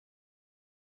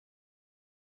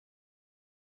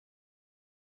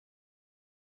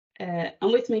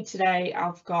And with me today,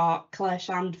 I've got Claire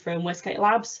Shand from Westgate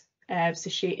Labs. So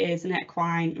she is an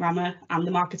Equine RAMA and the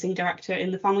marketing director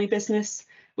in the family business,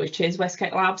 which is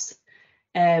Westgate Labs.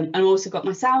 And also got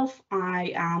myself.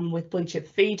 I am with Blue Chip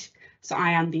Feed, so I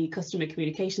am the customer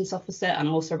communications officer and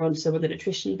also run some of the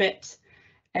nutrition bit.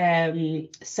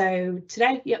 So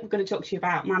today, we're going to talk to you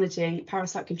about managing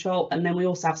parasite control, and then we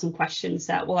also have some questions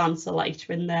that we'll answer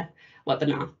later in the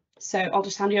webinar. So I'll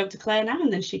just hand you over to Claire now,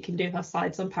 and then she can do her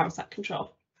slides on parasite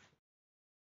control.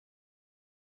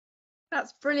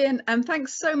 That's brilliant.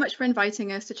 Thanks so much for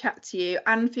inviting us to chat to you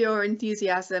and for your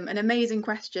enthusiasm and amazing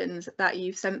questions that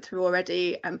you've sent through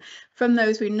already. From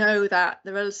those, we know that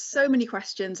there are so many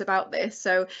questions about this.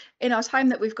 So in our time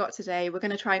that we've got today, we're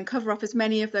going to try and cover off as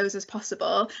many of those as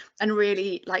possible and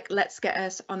really let's get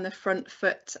us on the front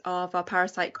foot of our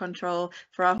parasite control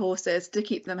for our horses to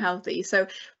keep them healthy. So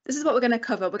this is what we're going to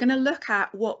cover. We're going to look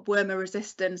at what wormer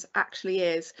resistance actually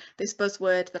is, this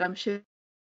buzzword that I'm sure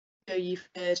you've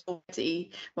heard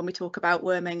already when we talk about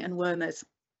worming and wormers.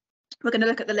 We're going to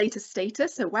look at the latest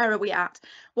status. So where are we at?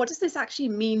 What does this actually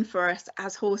mean for us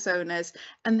as horse owners?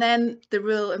 And then the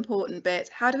real important bit,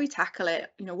 how do we tackle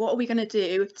it? What are we going to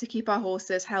do to keep our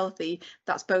horses healthy?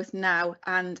 That's both now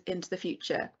and into the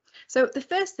future. So the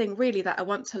first thing really that I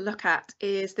want to look at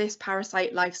is this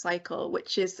parasite life cycle,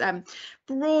 which is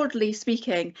broadly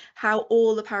speaking, how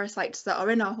all the parasites that are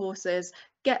in our horses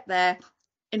get there,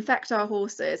 infect our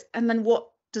horses, and then what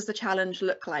does the challenge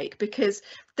look like? Because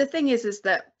the thing is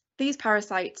that these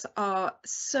parasites are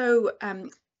so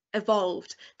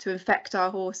evolved to infect our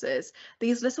horses.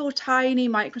 These little tiny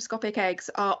microscopic eggs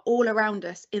are all around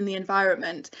us in the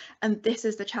environment, and this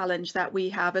is the challenge that we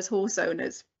have as horse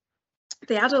owners.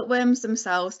 The adult worms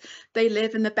themselves, they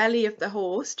live in the belly of the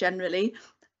horse generally.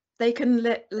 They can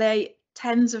lay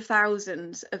tens of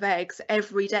thousands of eggs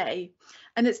every day.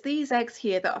 And it's these eggs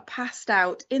here that are passed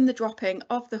out in the dropping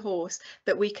of the horse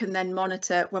that we can then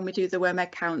monitor when we do the worm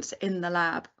egg counts in the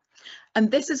lab.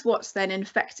 And this is what's then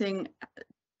infecting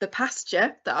the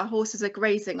pasture that our horses are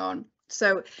grazing on.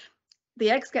 So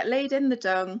the eggs get laid in the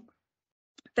dung.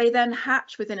 They then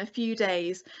hatch within a few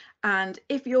days. And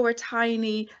if you're a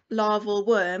tiny larval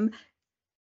worm,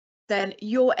 then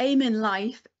your aim in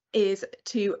life is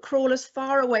to crawl as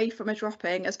far away from a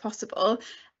dropping as possible,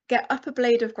 get up a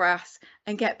blade of grass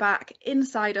and get back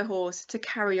inside a horse to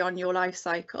carry on your life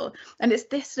cycle. And it's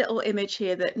this little image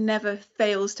here that never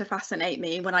fails to fascinate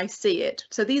me when I see it.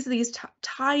 So these are these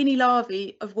tiny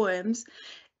larvae of worms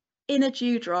in a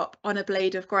dewdrop on a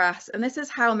blade of grass. And this is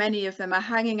how many of them are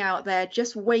hanging out there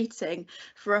just waiting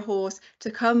for a horse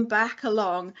to come back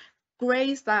along,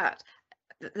 graze that,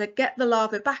 they get the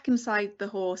larvae back inside the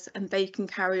horse, and they can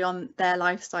carry on their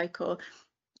life cycle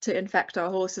to infect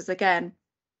our horses again.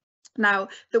 Now,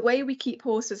 the way we keep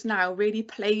horses now really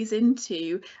plays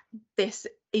into this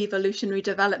evolutionary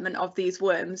development of these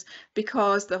worms,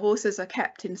 because the horses are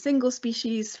kept in single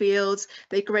species fields,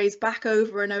 they graze back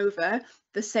over and over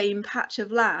the same patch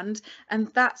of land, and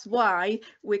that's why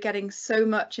we're getting so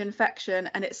much infection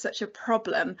and it's such a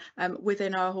problem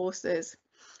within our horses.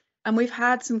 And we've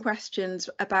had some questions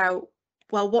about,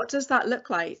 well, what does that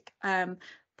look like?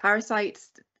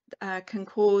 Parasites can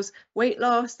cause weight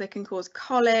loss, they can cause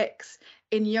colics,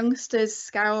 in youngsters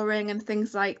scouring and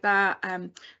things like that,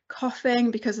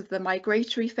 coughing because of the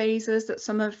migratory phases that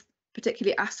some of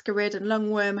particularly ascarid and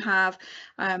lungworm have,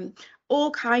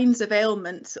 all kinds of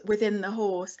ailments within the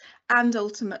horse, and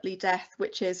ultimately death,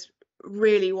 which is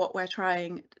really what we're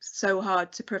trying so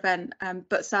hard to prevent.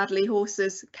 But sadly,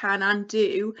 horses can and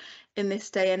do in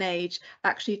this day and age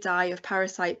actually die of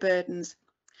parasite burdens.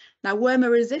 Now,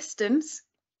 wormer resistance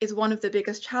is one of the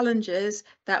biggest challenges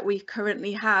that we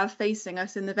currently have facing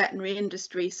us in the veterinary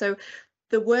industry. So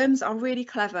the worms are really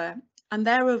clever and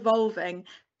they're evolving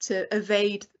to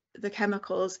evade the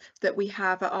chemicals that we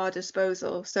have at our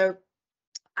disposal. So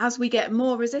as we get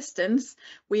more resistance,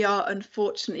 we are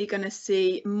unfortunately going to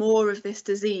see more of this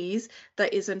disease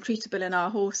that is untreatable in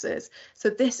our horses. So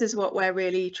this is what we're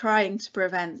really trying to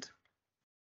prevent.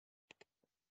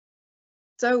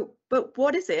 So, but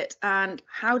what is it and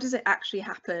how does it actually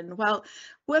happen? Well,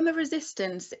 wormer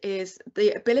resistance is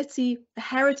the ability, the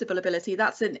heritable ability,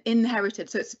 that's an inherited,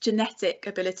 so it's a genetic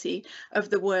ability of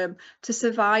the worm to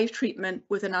survive treatment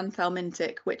with an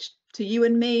anthelmintic, which to you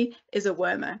and me is a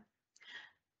wormer.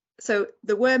 So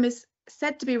the worm is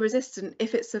said to be resistant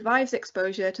if it survives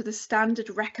exposure to the standard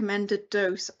recommended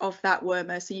dose of that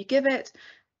wormer. So you give it,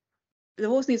 the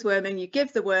horse needs worming, you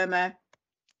give the wormer,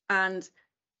 and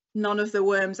none of the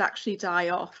worms actually die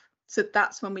off. So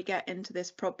that's when we get into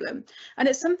this problem. And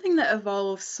it's something that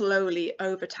evolves slowly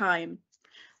over time.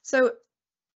 So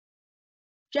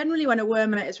generally when a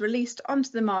wormer is released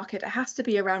onto the market, it has to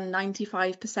be around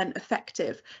 95%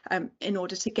 effective in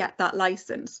order to get that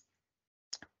license.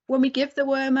 When we give the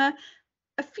wormer,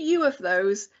 a few of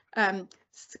those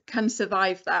can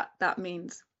survive that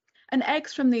means. And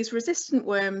eggs from these resistant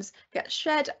worms get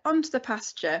shed onto the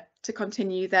pasture to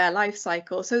continue their life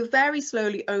cycle. So very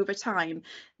slowly over time,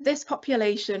 this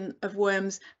population of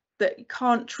worms that you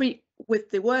can't treat with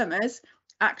the wormers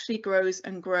actually grows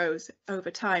and grows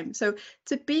over time. So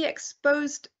to be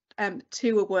exposed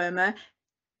to a wormer,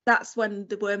 that's when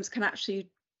the worms can actually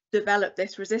develop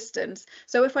this resistance.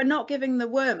 So if we're not giving the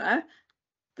wormer,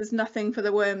 there's nothing for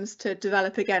the worms to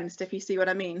develop against, if you see what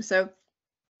I mean. So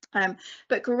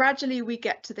but gradually we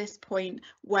get to this point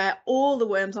where all the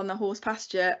worms on the horse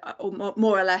pasture, or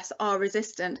more or less, are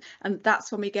resistant, and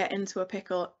that's when we get into a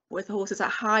pickle with horses at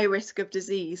high risk of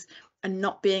disease and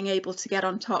not being able to get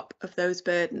on top of those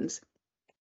burdens.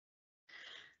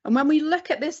 And when we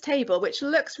look at this table, which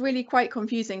looks really quite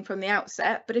confusing from the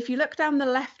outset, but if you look down the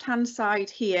left-hand side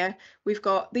here, we've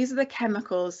got, these are the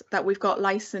chemicals that we've got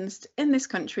licensed in this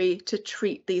country to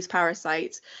treat these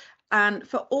parasites. And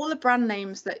for all the brand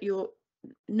names that you'll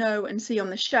know and see on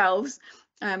the shelves,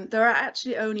 there are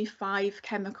actually only 5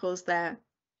 chemicals there.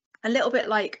 A little bit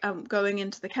like going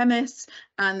into the chemists,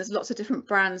 and there's lots of different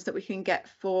brands that we can get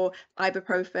for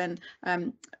ibuprofen,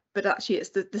 but actually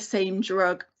it's the same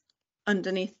drug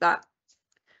underneath that.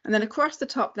 And then across the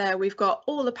top there, we've got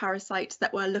all the parasites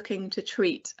that we're looking to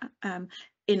treat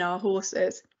in our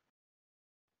horses.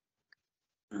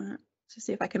 To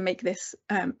see if I can make this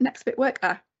next bit work.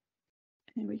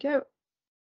 Here we go.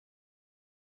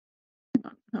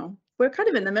 Oh, we're kind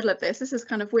of in the middle of this. This is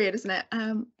kind of weird, isn't it?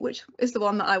 Which is the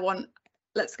one that I want?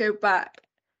 Let's go back.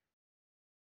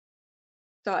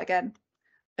 Start again.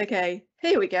 Okay,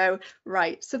 here we go.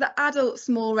 Right, so the adult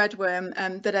small red worm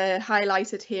that are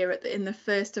highlighted here in the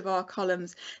first of our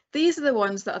columns, these are the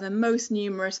ones that are the most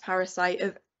numerous parasite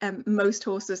of most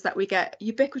horses that we get,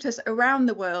 ubiquitous around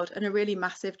the world and a really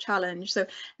massive challenge. So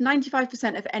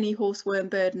 95% of any horse worm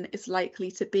burden is likely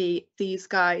to be these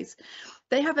guys.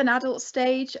 They have an adult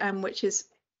stage, which is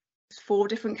 4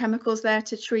 different chemicals there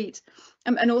to treat,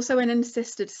 and also an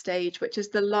encysted stage, which is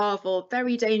the larval,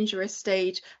 very dangerous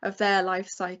stage of their life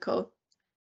cycle.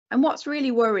 And what's really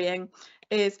worrying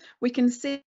is we can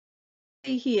see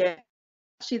here,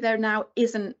 actually there now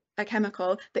isn't a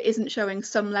chemical that isn't showing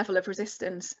some level of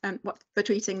resistance for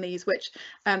treating these, which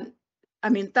I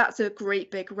mean, that's a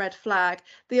great big red flag.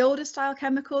 The older style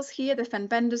chemicals here, the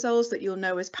fenbendazoles that you'll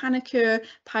know as Panacur,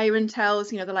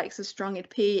 Pyrentels, you know, the likes of Strongid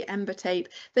P, Embertape,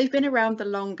 they've been around the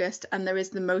longest and there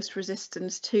is the most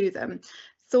resistance to them.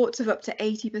 Thoughts of up to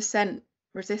 80%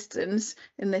 resistance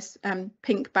in this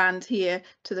pink band here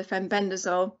to the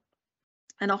fenbendazole,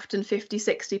 and often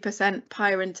 50–60%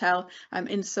 Pyrentel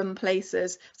in some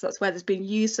places. So that's where there's been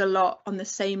used a lot on the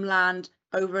same land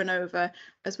over and over,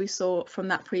 as we saw from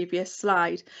that previous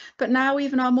slide. But now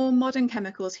even our more modern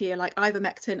chemicals here, like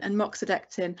ivermectin and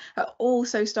moxidectin, are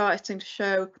also starting to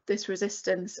show this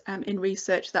resistance in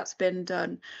research that's been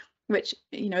done, which,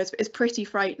 you know, is pretty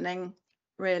frightening,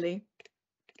 really.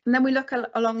 And then we look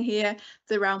along here,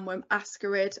 the roundworm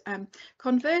ascarid.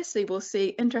 Conversely, we'll see,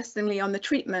 interestingly, on the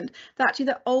treatment, that actually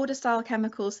the older style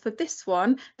chemicals for this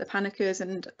one, the Panacurs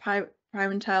and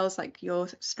Pyrentels, like your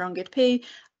Strongid P,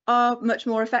 are much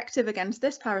more effective against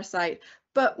this parasite.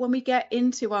 But when we get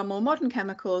into our more modern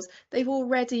chemicals, the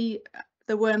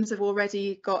worms have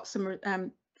already got some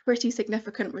pretty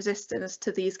significant resistance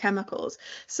to these chemicals.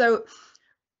 So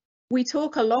we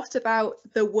talk a lot about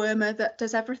the wormer that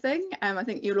does everything. I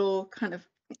think you'll all kind of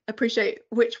appreciate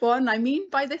which one I mean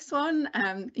by this one.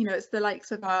 You know, it's the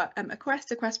likes of our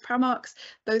Equest Pramox,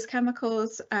 those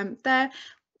chemicals there.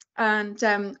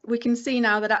 And we can see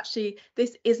now that actually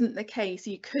this isn't the case.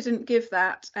 You couldn't give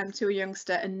that to a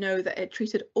youngster and know that it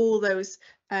treated all those,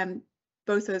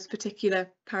 both those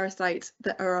particular parasites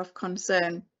that are of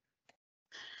concern.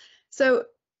 So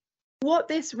what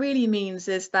this really means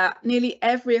is that nearly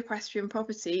every equestrian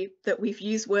property that we've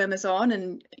used wormers on,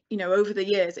 and you know, over the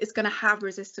years, is going to have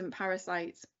resistant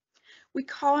parasites. We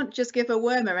can't just give a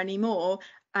wormer anymore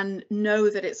and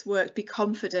know that it's worked, be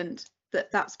confident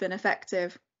that that's been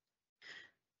effective.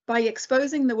 By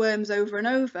exposing the worms over and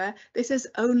over, this is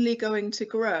only going to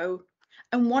grow.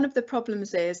 And one of the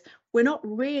problems is we're not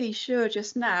really sure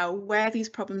just now where these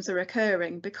problems are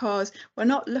occurring, because we're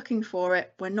not looking for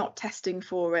it, we're not testing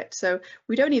for it. So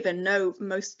we don't even know,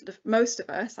 most of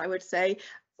us, I would say,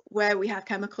 where we have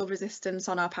chemical resistance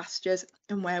on our pastures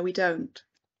and where we don't.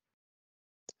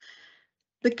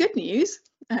 The good news,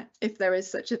 if there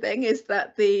is such a thing, is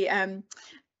that the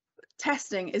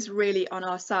testing is really on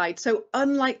our side. So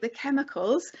unlike the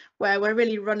chemicals, where we're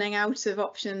really running out of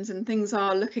options and things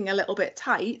are looking a little bit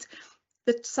tight,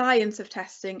 the science of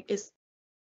testing is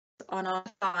on our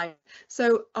side.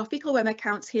 So our fecal worm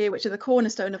counts here, which are the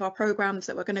cornerstone of our programs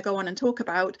that we're going to go on and talk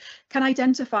about, can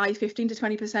identify 15 to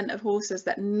 20% of horses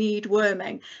that need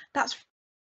worming. That's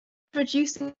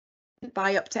reducing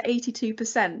by up to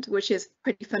 82%, which is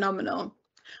pretty phenomenal.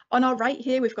 On our right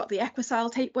here, we've got the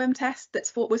Equine tapeworm test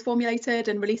that was formulated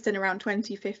and released in around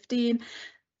 2015.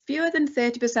 Fewer than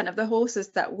 30% of the horses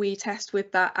that we test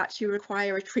with that actually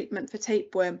require a treatment for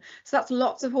tapeworm. So that's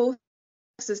lots of horses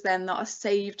then that are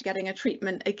saved getting a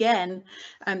treatment again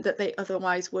that they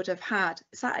otherwise would have had.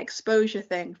 It's that exposure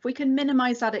thing. If we can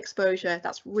minimise that exposure,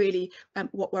 that's really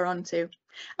what we're onto.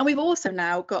 And we've also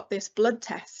now got this blood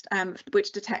test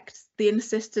which detects the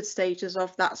encysted stages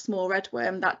of that small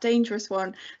redworm, that dangerous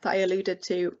one that I alluded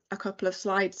to a couple of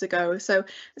slides ago. So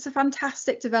it's a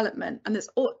fantastic development, and it's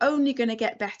only going to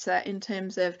get better in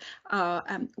terms of our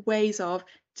ways of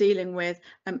dealing with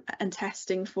and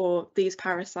testing for these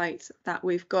parasites that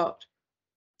we've got.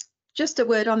 Just a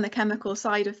word on the chemical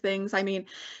side of things. I mean,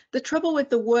 the trouble with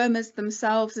the wormers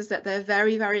themselves is that they're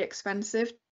very, very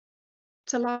expensive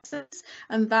to license,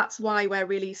 and that's why we're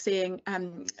really seeing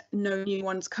no new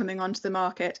ones coming onto the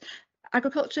market.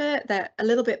 Agriculture, they're a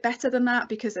little bit better than that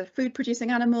because of food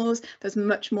producing animals. There's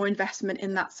much more investment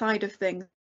in that side of things.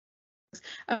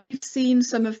 We've seen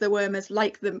some of the wormers,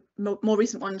 like the more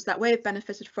recent ones that we've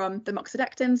benefited from, the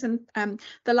moxidectins and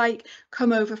the like,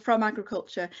 come over from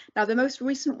agriculture. Now, the most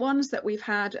recent ones that we've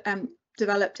had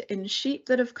developed in sheep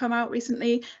that have come out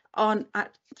recently aren't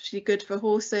actually good for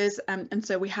horses, and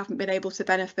so we haven't been able to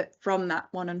benefit from that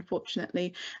one,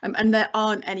 unfortunately, and there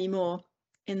aren't any more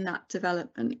in that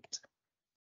development.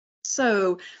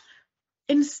 So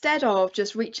instead of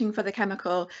just reaching for the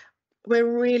chemical,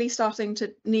 we're really starting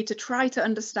to need to try to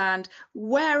understand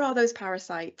where are those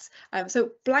parasites.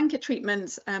 So blanket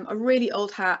treatments are really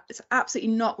old hat. It's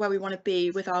absolutely not where we want to be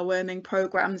with our worming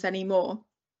programs anymore,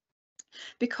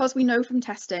 because we know from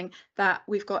testing that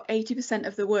we've got 80%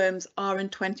 of the worms are in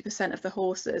 20% of the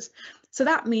horses. So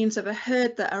that means of a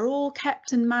herd that are all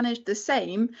kept and managed the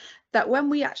same, that when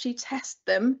we actually test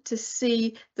them to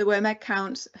see the worm egg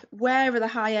counts, where are the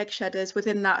high egg shedders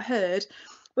within that herd,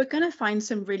 we're going to find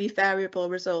some really variable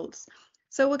results.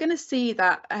 So we're going to see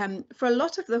that for a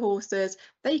lot of the horses,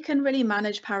 they can really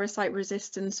manage parasite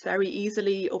resistance very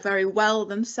easily or very well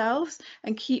themselves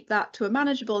and keep that to a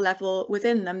manageable level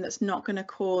within them that's not going to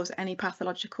cause any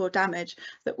pathological damage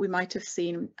that we might have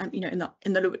seen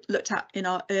looked at in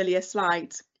our earlier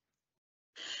slides.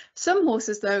 Some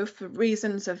horses, though, for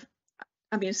reasons of,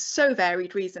 so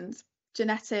varied reasons,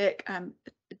 genetic,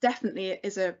 definitely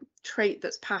is a trait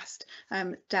that's passed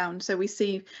down. So we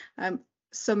see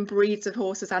some breeds of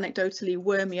horses anecdotally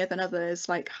wormier than others,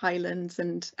 like Highlands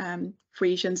and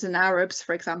Frisians and Arabs,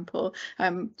 for example,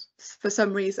 for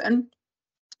some reason.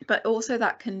 But also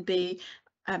that can be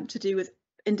to do with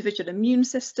individual immune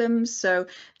systems. So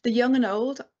the young and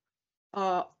old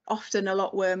are often a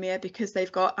lot wormier because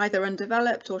they've got either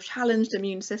undeveloped or challenged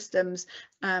immune systems.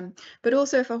 But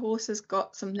also if a horse has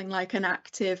got something like an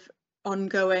active,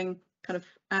 ongoing kind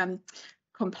of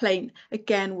complaint,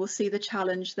 again, we'll see the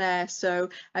challenge there. So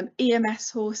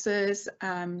EMS horses,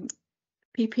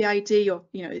 PPID, or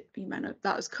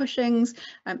that was Cushing's,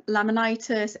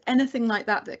 laminitis, anything like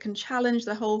that that can challenge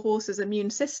the whole horse's immune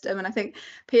system, and I think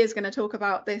Pia's going to talk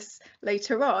about this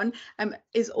later on,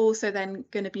 is also then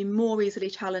going to be more easily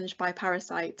challenged by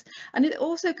parasites. And it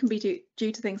also can be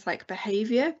due to things like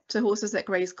behaviour. So horses that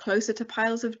graze closer to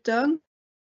piles of dung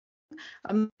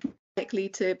are likely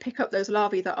to pick up those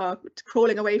larvae that are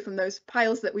crawling away from those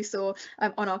piles that we saw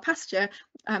on our pasture,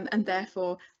 and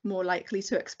therefore more likely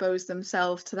to expose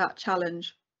themselves to that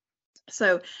challenge.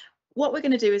 So what we're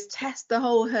going to do is test the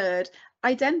whole herd,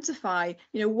 identify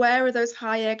where are those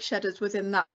high egg shedders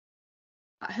within that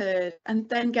herd, and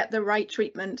then get the right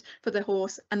treatment for the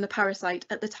horse and the parasite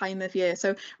at the time of year.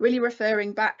 So really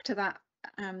referring back to that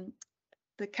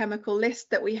the chemical list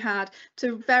that we had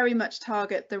to very much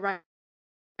target the right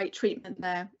treatment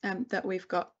there that we've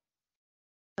got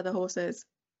for the horses.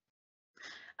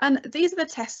 And these are the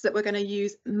tests that we're going to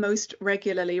use most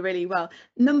regularly really well.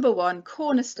 Number one,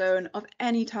 cornerstone of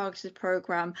any targeted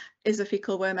program is a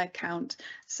fecal worm egg count.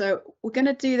 So we're going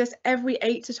to do this every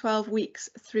 8 to 12 weeks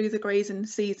through the grazing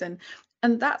season.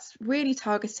 And that's really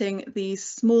targeting these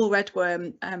small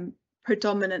redworm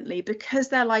predominantly because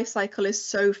their life cycle is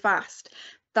so fast.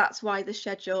 that's why the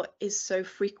schedule is so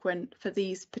frequent for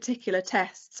these particular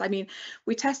tests. I mean,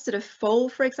 we tested a foal,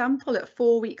 for example, at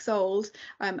 4 weeks old,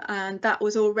 and that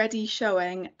was already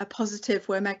showing a positive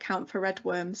worm egg count for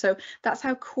redworm. So that's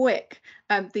how quick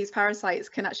these parasites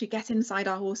can actually get inside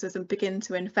our horses and begin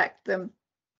to infect them.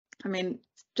 I mean,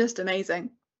 just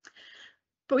amazing.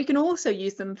 But we can also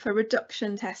use them for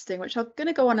reduction testing, which I'm going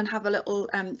to go on and have a little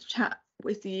chat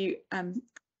with you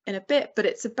in a bit, but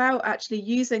it's about actually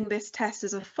using this test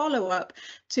as a follow-up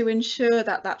to ensure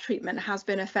that that treatment has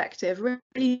been effective,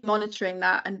 really monitoring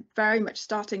that and very much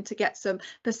starting to get some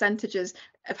percentages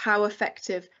of how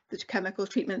effective the chemical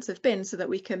treatments have been so that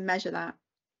we can measure that.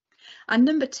 And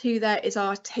number 2 there is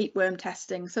our tapeworm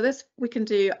testing. So this we can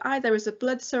do either as a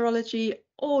blood serology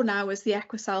or now as the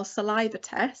Equicell saliva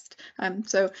test.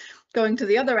 So going to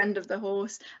the other end of the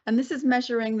horse, and this is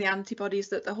measuring the antibodies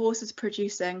that the horse is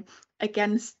producing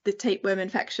against the tapeworm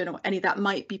infection or any that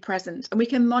might be present. And we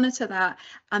can monitor that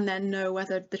and then know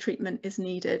whether the treatment is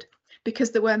needed.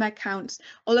 Because the worm egg counts,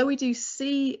 although we do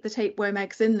see the tapeworm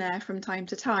eggs in there from time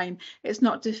to time, it's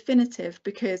not definitive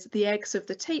because the eggs of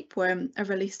the tapeworm are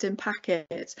released in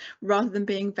packets rather than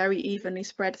being very evenly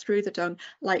spread through the dung,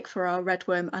 like for our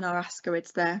redworm and our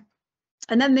ascarids there.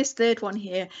 And then this third one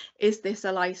here is this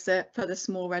ELISA for the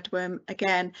small redworm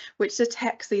again, which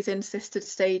detects these encysted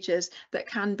stages that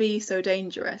can be so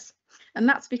dangerous. And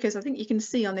that's because I think you can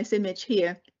see on this image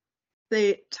here,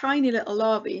 the tiny little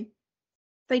larvae,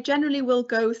 they generally will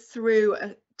go through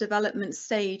a development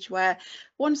stage where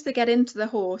once they get into the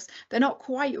horse, they're not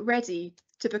quite ready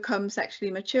to become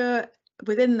sexually mature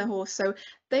within the horse. So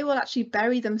they will actually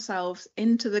bury themselves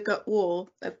into the gut wall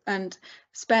and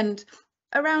spend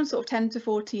around sort of 10 to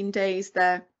 14 days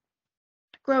there,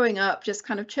 growing up, just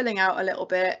kind of chilling out a little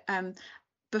bit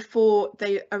before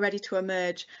they are ready to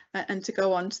emerge and to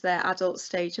go on to their adult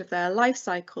stage of their life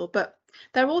cycle. But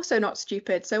they're also not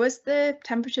stupid. So as the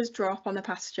temperatures drop on the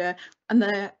pasture and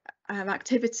the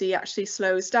activity actually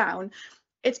slows down,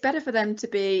 it's better for them to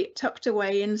be tucked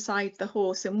away inside the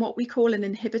horse in what we call an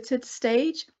inhibited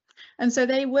stage. And so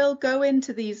they will go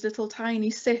into these little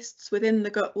tiny cysts within the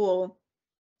gut wall,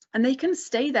 and they can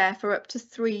stay there for up to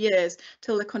 3 years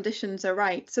till the conditions are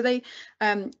right. So they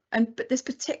but this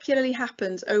particularly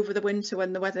happens over the winter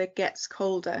when the weather gets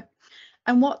colder.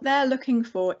 And what they're looking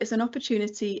for is an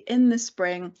opportunity in the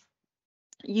spring,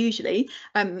 usually,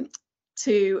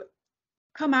 to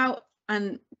come out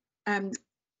and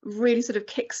really sort of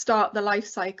kickstart the life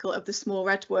cycle of the small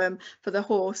redworm for the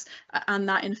horse and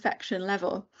that infection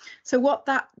level. So what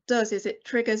that does is it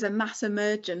triggers a mass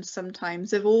emergence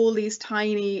sometimes of all these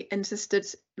tiny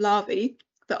encysted larvae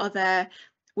that are there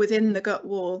within the gut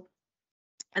wall.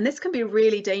 And this can be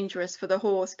really dangerous for the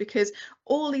horse because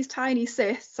all these tiny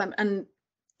cysts, and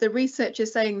the research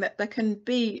is saying that there can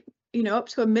be, you know, up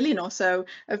to 1 million or so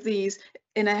of these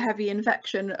in a heavy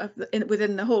infection of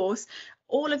within the horse.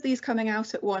 All of these coming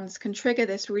out at once can trigger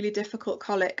this really difficult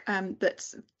colic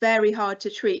that's very hard to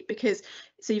treat, because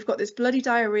so you've got this bloody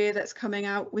diarrhea that's coming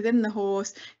out within the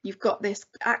horse, you've got this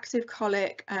active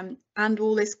colic and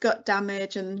all this gut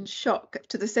damage and shock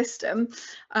to the system,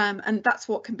 and that's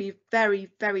what can be very,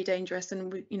 very dangerous.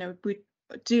 And we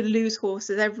do lose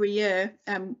horses every year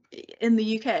in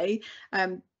the UK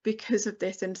because of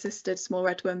this encysted small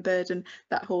redworm burden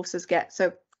that horses get.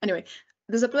 So anyway,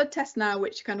 there's a blood test now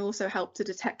which can also help to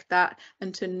detect that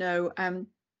and to know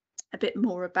a bit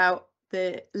more about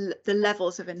the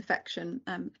levels of infection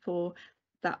for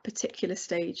that particular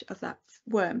stage of that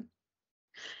worm.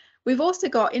 We've also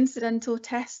got incidental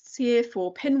tests here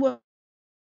for pinworm.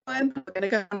 We're going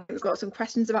to go. We've got some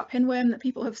questions about pinworm that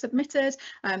people have submitted.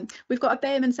 We've got a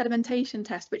Bayerman sedimentation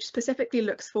test which specifically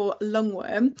looks for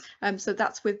lungworm. So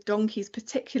that's with donkeys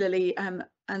particularly, and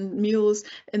mules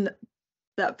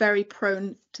that are very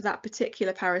prone to that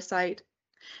particular parasite.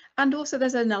 And also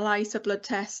there's an ELISA blood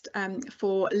test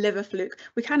for liver fluke.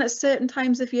 We can at certain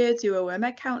times of year do a worm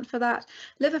egg count for that.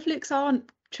 Liver flukes aren't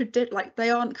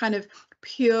kind of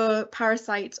pure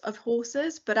parasites of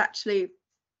horses, but actually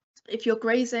if you're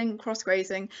grazing,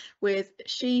 cross-grazing with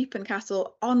sheep and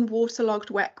cattle on waterlogged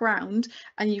wet ground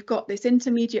and you've got this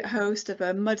intermediate host of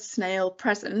a mud snail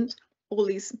present, all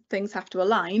these things have to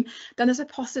align, then there's a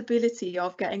possibility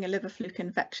of getting a liver fluke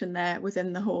infection there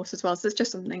within the horse as well. So it's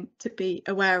just something to be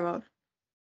aware of.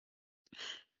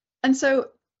 And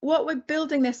so what we're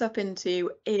building this up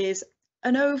into is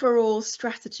an overall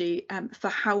strategy for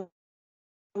how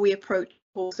we approach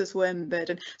horses' worm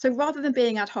burden. So rather than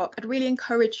being ad hoc, I'd really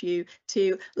encourage you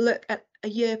to look at a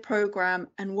year programme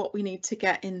and what we need to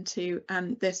get into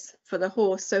this for the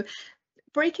horse. So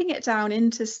breaking it down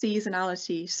into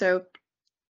seasonality. So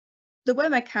the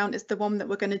worm egg count is the one that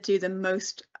we're going to do the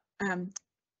most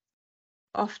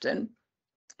often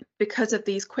because of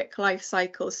these quick life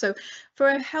cycles. So for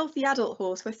a healthy adult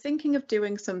horse, we're thinking of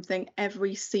doing something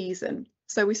every season.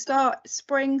 So we start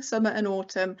spring, summer and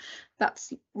autumn.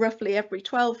 That's roughly every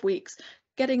 12 weeks,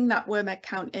 getting that worm egg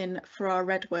count in for our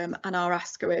redworm and our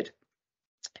ascarid.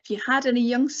 If you had any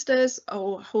youngsters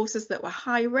or horses that were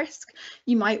high risk,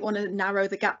 you might want to narrow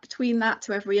the gap between that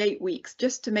to every 8 weeks,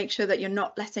 just to make sure that you're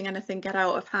not letting anything get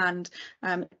out of hand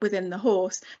within the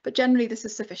horse. But generally this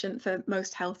is sufficient for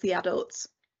most healthy adults.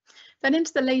 Then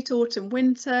into the late autumn,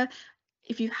 winter,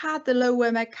 if you had the low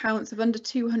worm egg counts of under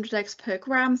 200 eggs per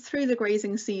gram through the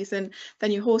grazing season,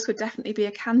 then your horse would definitely be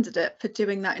a candidate for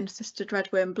doing that encysted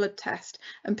redworm blood test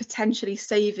and potentially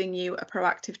saving you a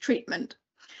proactive treatment.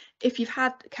 If you've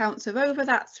had counts of over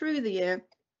that through the year,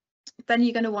 then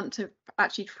you're going to want to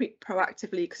actually treat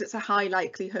proactively, because it's a high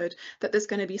likelihood that there's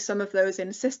going to be some of those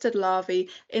encysted larvae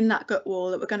in that gut wall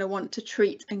that we're going to want to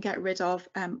treat and get rid of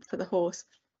for the horse.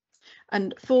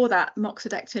 And for that,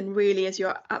 moxidectin really is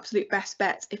your absolute best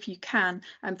bet if you can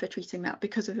for treating that,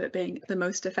 because of it being the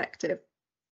most effective.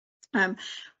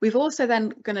 We've also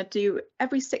then going to do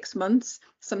every 6 months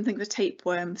something for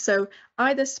tapeworm. So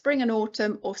either spring and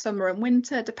autumn or summer and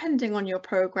winter, depending on your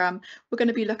program, we're going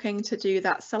to be looking to do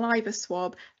that saliva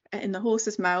swab in the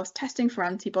horse's mouth, testing for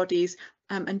antibodies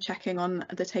and checking on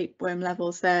the tapeworm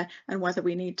levels there and whether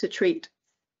we need to treat.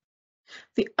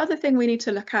 The other thing we need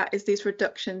to look at is these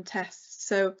reduction tests.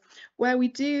 So where we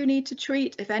do need to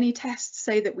treat, if any tests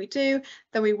say that we do,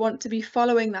 then we want to be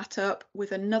following that up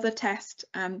with another test.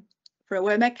 For a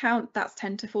worm egg count, that's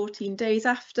 10 to 14 days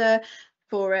after.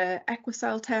 For a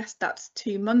equicell test, that's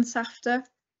 2 months after.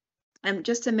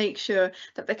 Just to make sure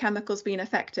that the chemical's been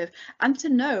effective and to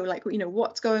know, like, you know,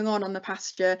 what's going on the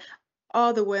pasture.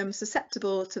 Are the worms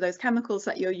susceptible to those chemicals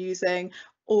that you're using,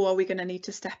 or are we going to need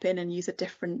to step in and use a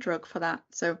different drug for that?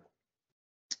 So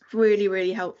really,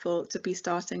 really helpful to be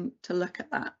starting to look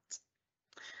at that.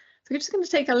 So we're just going to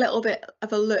take a little bit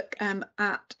of a look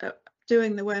at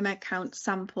doing the worm egg count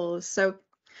samples. So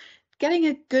getting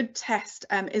a good test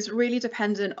is really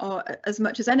dependent on, as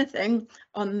much as anything,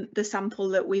 on the sample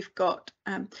that we've got.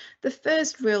 The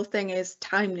first real thing is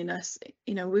timeliness.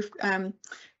 You know, we've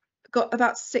got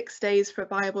about 6 days for a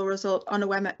viable result on a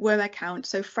worm egg count,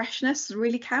 so freshness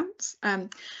really counts.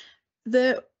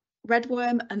 The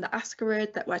redworm and the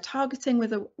ascarid that we're targeting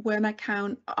with a worm egg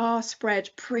count are spread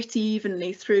pretty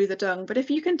evenly through the dung, but if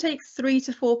you can take 3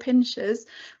 to 4 pinches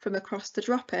from across the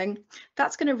dropping,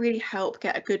 that's going to really help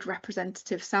get a good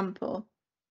representative sample.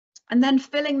 And then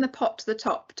filling the pot to the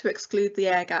top to exclude the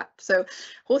air gap. So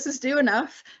horses do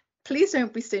enough. Please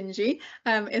don't be stingy,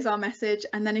 is our message.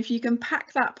 And then if you can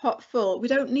pack that pot full, we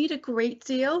don't need a great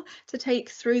deal to take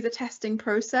through the testing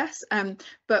process,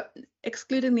 but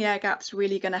excluding the air gap's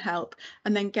really going to help.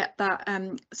 And then get that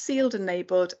sealed and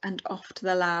labelled and off to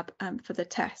the lab for the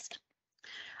test.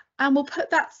 And we'll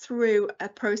put that through a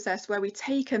process where we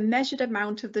take a measured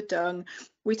amount of the dung,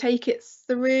 we take it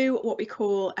through what we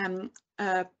call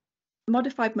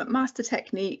modified McMaster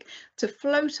technique to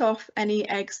float off any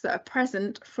eggs that are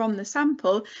present from the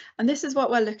sample. And this is what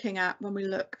we're looking at when we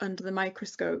look under the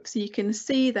microscope. So you can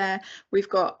see there we've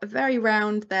got a very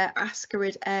round there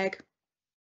ascarid egg.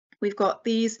 We've got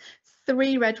these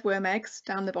 3 redworm eggs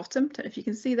down the bottom. Don't know if you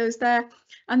can see those there.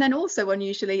 And then also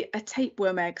unusually a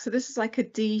tapeworm egg. So this is like a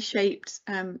D-shaped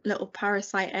little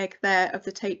parasite egg there of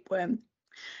the tapeworm.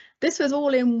 This was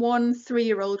all in one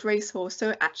 3-year-old racehorse, so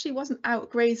it actually wasn't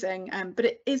out grazing, but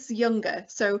it is younger.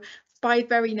 So by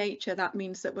very nature, that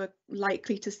means that we're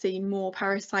likely to see more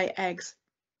parasite eggs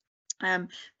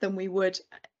than we would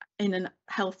in a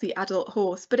healthy adult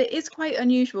horse. But it is quite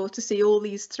unusual to see all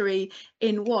these 3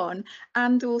 in one.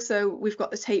 And also we've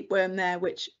got the tapeworm there,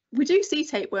 which we do see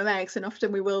tapeworm eggs, and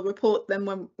often we will report them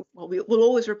when, well, we'll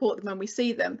always report them when we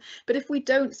see them. But if we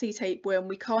don't see tapeworm,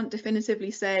 we can't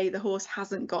definitively say the horse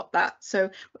hasn't got that. So,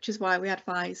 which is why we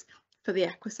advise for the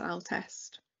equicell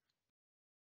test.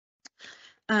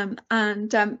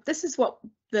 This is what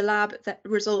the lab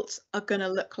results are going to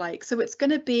look like. So it's going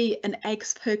to be an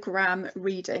eggs per gram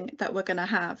reading that we're going to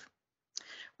have.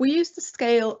 We use the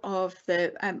scale of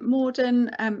the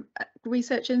Morden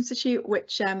Research Institute,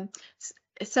 which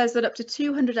it says that up to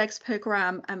 200 eggs per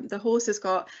gram, the horse has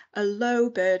got a low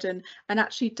burden and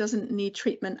actually doesn't need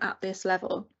treatment at this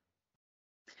level.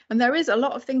 And there is a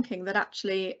lot of thinking that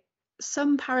actually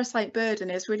some parasite burden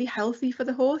is really healthy for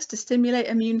the horse to stimulate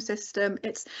immune system.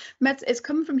 It's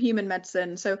come from human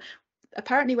medicine. So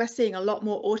apparently we're seeing a lot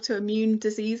more autoimmune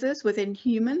diseases within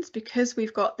humans because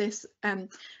we've got this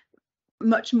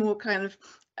much more kind of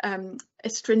a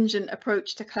stringent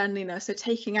approach to cleanliness, so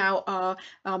taking out our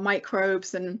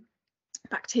microbes and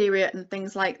bacteria and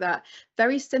things like that.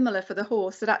 Very similar for the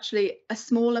horse, that actually a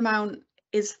small amount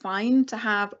is fine to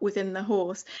have within the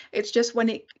horse. It's just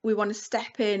when we want to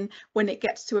step in when it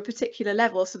gets to a particular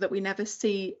level, so that we never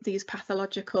see these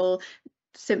pathological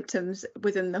symptoms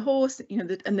within the horse, you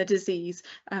know, and the disease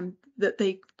that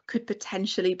they could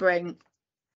potentially bring.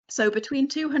 So between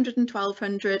 200 and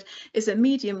 1200 is a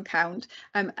medium count,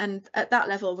 and at that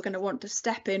level we're going to want to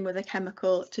step in with a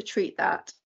chemical to treat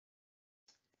that.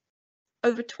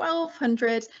 Over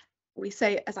 1200 we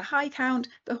say as a high count,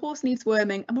 the horse needs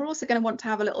worming, and we're also going to want to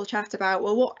have a little chat about,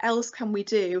 well, what else can we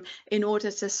do in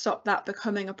order to stop that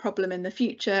becoming a problem in the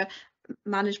future,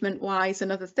 management wise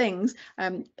and other things,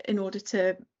 in order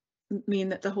to mean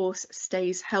that the horse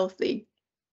stays healthy.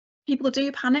 People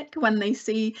do panic when they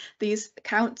see these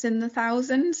counts in the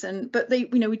thousands, but they,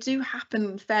 you know, we do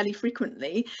happen fairly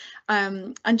frequently.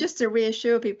 And just to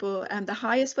reassure people, the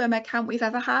highest worm egg count we've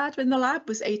ever had in the lab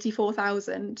was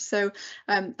 84,000. So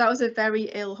that was a very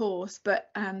ill horse,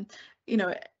 but you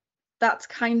know, that's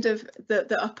kind of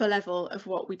the upper level of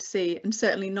what we'd see, and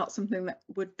certainly not something that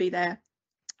would be there.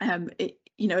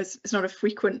 You know, it's not a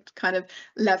frequent kind of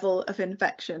level of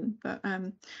infection, but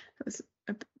it was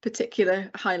a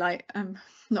particular highlight,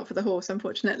 not for the horse,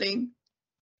 unfortunately.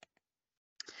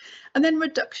 And then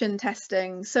reduction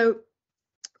testing. So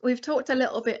we've talked a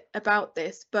little bit about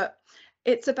this, but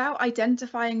it's about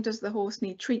identifying, does the horse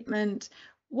need treatment?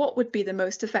 What would be the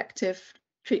most effective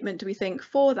treatment, do we think,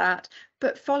 for that?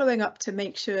 But following up to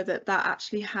make sure that that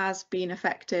actually has been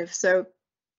effective. So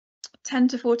 10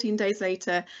 to 14 days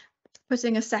later,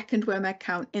 putting a second worm egg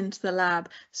count into the lab,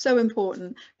 so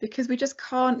important, because we just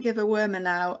can't give a wormer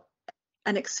now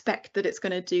and expect that it's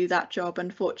going to do that job,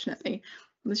 unfortunately.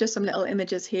 There's just some little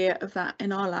images here of that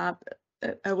in our lab,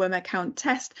 a worm egg count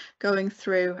test going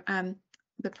through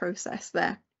the process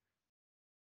there.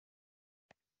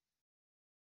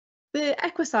 The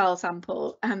Equine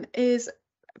sample is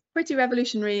pretty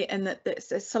revolutionary in that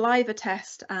it's a saliva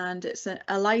test, and it's an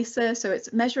ELISA, so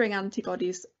it's measuring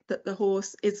antibodies that the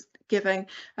horse is giving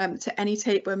to any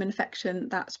tapeworm infection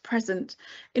that's present.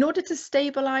 In order to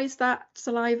stabilize that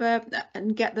saliva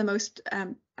and get the most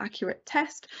accurate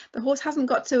test, the horse hasn't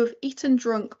got to have eaten,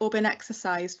 drunk or been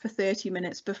exercised for 30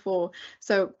 minutes before.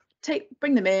 So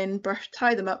bring them in,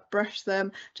 tie them up, brush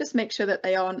them, just make sure that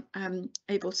they aren't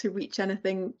able to reach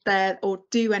anything there or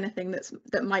do anything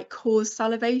that might cause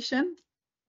salivation.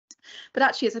 But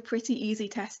actually it's a pretty easy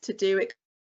test to do. It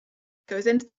goes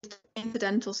into the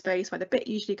incidental space where the bit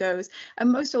usually goes,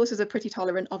 and most horses are pretty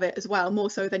tolerant of it as well, more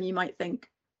so than you might think.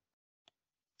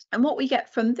 And what we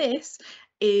get from this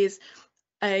is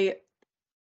a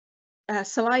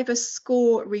saliva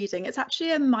score reading. It's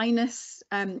actually a minus,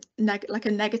 like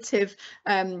a negative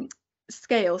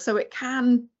scale, so it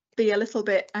can be a little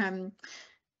bit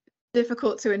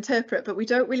difficult to interpret, but we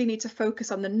don't really need to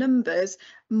focus on the numbers,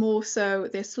 more so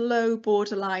this low,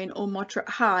 borderline or moderate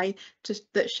high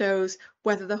that shows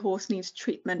whether the horse needs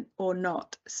treatment or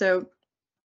not. So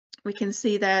we can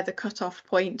see there the cutoff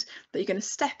point that you're going to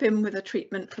step in with a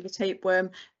treatment for the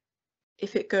tapeworm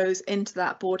if it goes into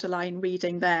that borderline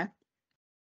reading there.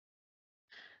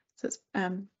 So it's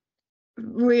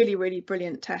really, really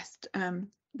brilliant test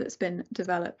that's been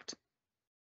developed.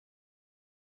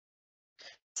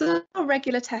 So our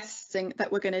regular testing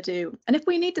that we're going to do, and if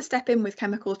we need to step in with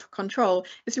chemical control,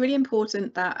 it's really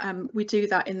important that we do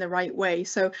that in the right way.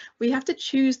 So we have to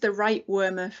choose the right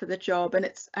wormer for the job, and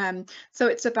it's so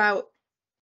it's about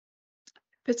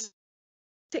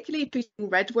particularly treating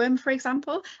redworm, for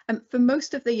example. For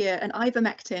most of the year, an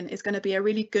ivermectin is going to be a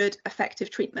really good,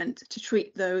 effective treatment to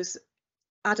treat those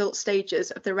adult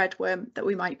stages of the redworm that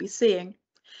we might be seeing.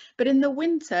 But in the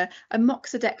winter, a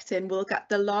moxidectin will get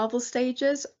the larval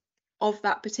stages of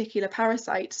that particular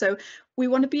parasite. So we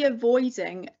want to be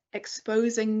avoiding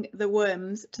exposing the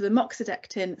worms to the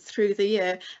moxidectin through the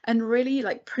year, and really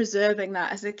like preserving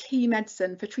that as a key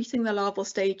medicine for treating the larval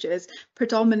stages,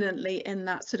 predominantly in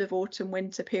that sort of autumn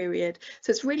winter period.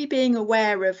 So it's really being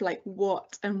aware of like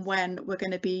what and when we're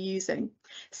going to be using.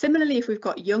 Similarly, if we've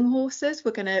got young horses,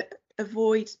 we're going to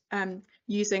avoid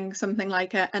using something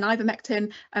like an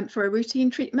ivermectin for a routine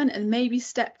treatment, and maybe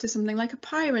step to something like a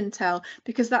pyrantel,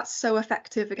 because that's so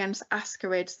effective against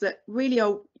ascarids that really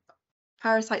are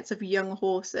parasites of young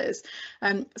horses.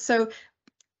 So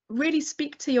really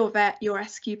speak to your vet, your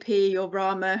SQP, your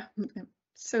RAMA,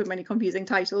 so many confusing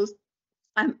titles,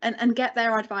 and get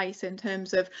their advice in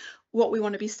terms of what we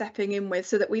want to be stepping in with,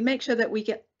 so that we make sure that we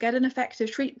get an effective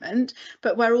treatment,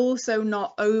 but we're also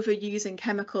not overusing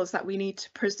chemicals that we need to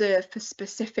preserve for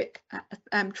specific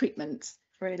treatments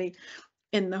really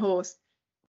in the horse.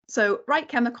 So right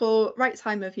chemical, right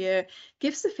time of year,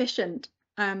 give sufficient.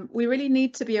 We really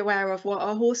need to be aware of what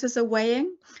our horses are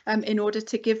weighing in order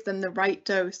to give them the right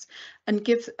dose, and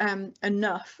give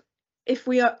enough. If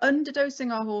we are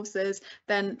underdosing our horses,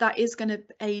 then that is going to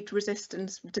aid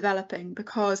resistance developing,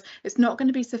 because it's not going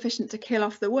to be sufficient to kill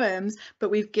off the worms,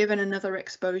 but we've given another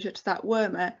exposure to that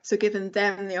wormer, so given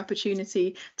them the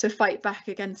opportunity to fight back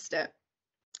against it.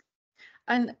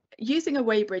 And using a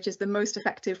weigh bridge is the most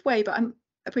effective way, but I'm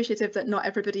appreciative that not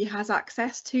everybody has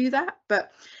access to that,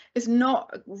 but it's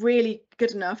not really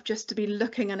good enough just to be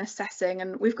looking and assessing.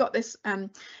 And we've got this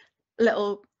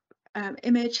little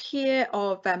image here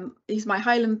of he's my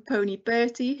Highland pony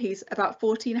Bertie. He's about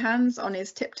 14 hands on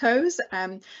his tiptoes,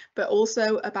 but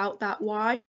also about that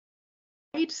wide.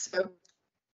 So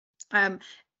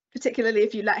particularly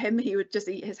if you let him, he would just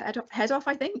eat his head off,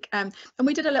 I think. And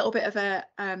we did a little bit of a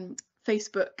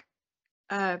Facebook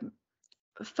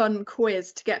fun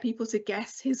quiz to get people to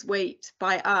guess his weight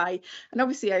by eye, and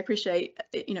obviously I appreciate,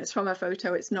 you know, it's from a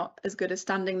photo, it's not as good as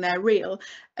standing there real,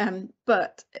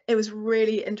 but it was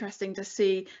really interesting to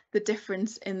see the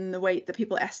difference in the weight that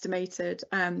people estimated.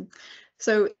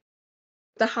 So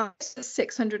the highest is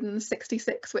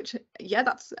 666, which, yeah,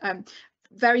 that's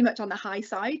very much on the high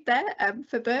side there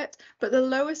for Bert, but the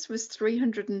lowest was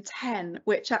 310,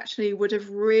 which actually would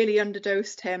have really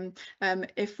underdosed him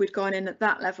if we'd gone in at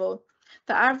that level.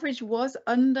 The average was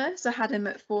under, so had him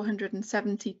at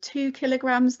 472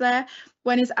 kilograms there,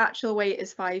 when his actual weight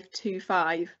is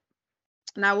 525.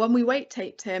 Now, when we weight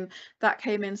taped him, that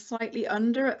came in slightly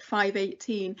under at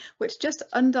 518, which just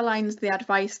underlines the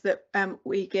advice that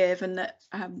we give, and that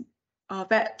our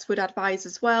vets would advise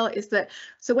as well, is that,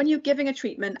 so when you're giving a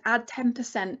treatment, add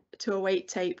 10% to a weight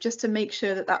tape just to make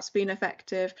sure that that's been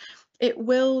effective. It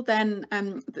will then,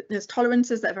 there's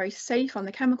tolerances that are very safe on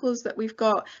the chemicals that we've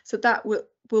got, so that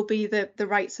will be the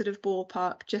right sort of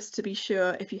ballpark, just to be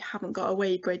sure if you haven't got a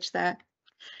weigh bridge there.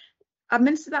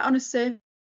 Administer that on a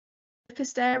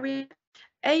surfaced area,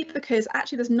 because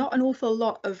actually there's not an awful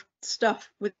lot of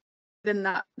stuff within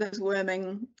those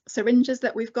worming syringes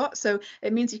that we've got, so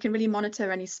it means you can really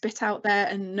monitor any spit out there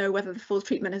and know whether the full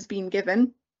treatment has been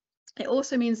given. It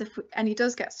also means if any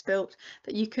does get spilt,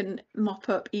 that you can mop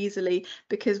up easily,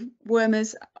 because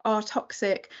wormers are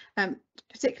toxic,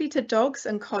 particularly to dogs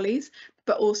and collies,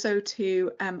 but also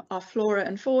to our flora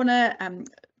and fauna.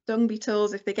 Dung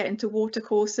beetles, if they get into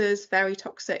watercourses, very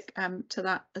toxic to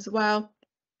that as well.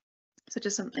 So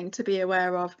just something to be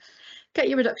aware of. Get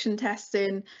your reduction tests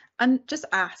in, and just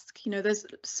ask. You know, there's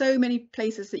so many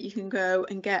places that you can go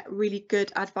and get really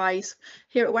good advice.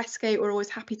 Here at Westgate, we're always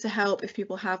happy to help if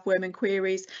people have worming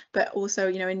queries, but also,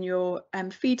 you know, in your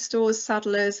feed stores,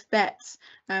 saddlers, vets,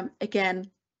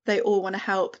 again, they all want to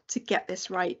help to get this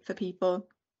right for people.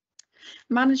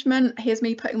 Management, here's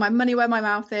me putting my money where my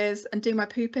mouth is and doing my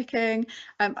poo picking.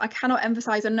 I cannot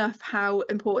emphasize enough how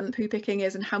important poo picking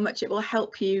is and how much it will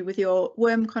help you with your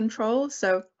worm control.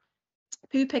 So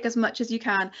poo pick as much as you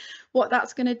can. What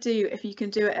that's going to do, if you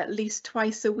can do it at least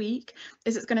twice a week,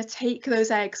 is it's going to take those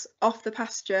eggs off the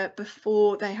pasture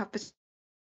before they have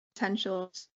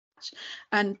potential,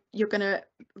 and you're going to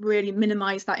really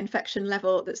minimize that infection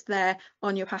level that's there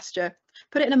on your pasture.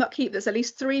 Put it in a muck heap that's at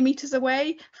least 3 meters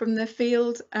away from the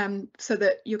field, so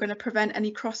that you're going to prevent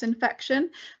any cross infection.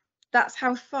 That's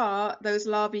how far those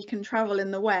larvae can travel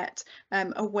in the wet,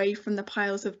 away from the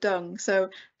piles of dung. So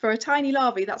for a tiny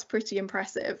larvae, that's pretty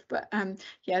impressive. But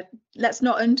yeah, let's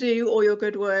not undo all your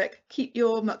good work. Keep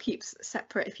your muck heaps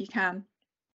separate if you can.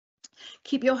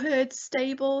 Keep your herd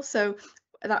stable. So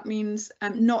that means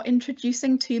not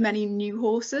introducing too many new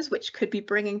horses, which could be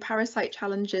bringing parasite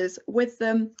challenges with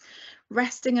them.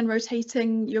 Resting and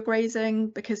rotating your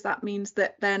grazing, because that means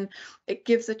that then it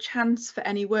gives a chance for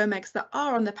any worm eggs that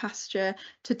are on the pasture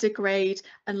to degrade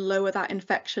and lower that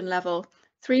infection level.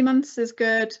 3 months is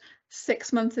good,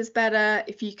 6 months is better.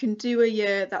 If you can do a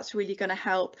year, that's really going to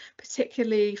help,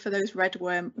 particularly for those red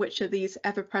worm, which are these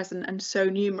ever present and so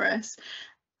numerous.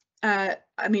 I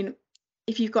mean,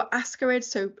 if you've got ascarids,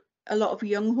 so a lot of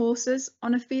young horses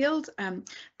on a field,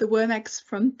 the worm eggs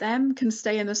from them can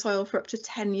stay in the soil for up to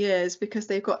 10 years because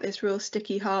they've got this real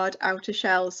sticky, hard outer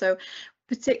shell. So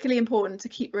particularly important to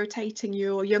keep rotating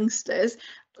your youngsters.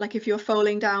 Like if you're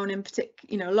foaling down in particular,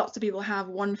 you know, lots of people have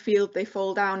one field they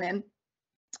fall down in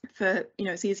for, you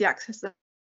know, it's easy access to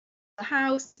the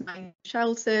house,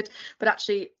 sheltered, but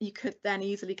actually you could then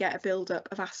easily get a build-up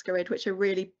of ascarid, which are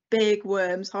really big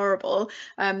worms, horrible,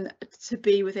 to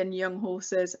be within young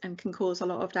horses and can cause a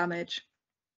lot of damage.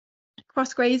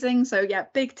 Cross grazing, so yeah,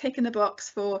 big tick in the box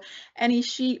for any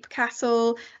sheep,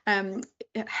 cattle,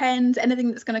 hens,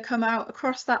 anything that's going to come out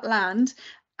across that land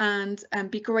and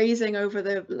be grazing over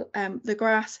the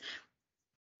grass.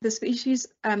 The species,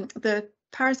 the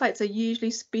parasites are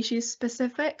usually species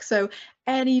specific, so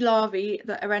any larvae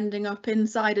that are ending up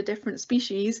inside a different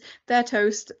species, they're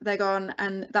toast, they're gone,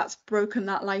 and that's broken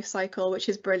that life cycle, which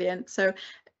is brilliant. So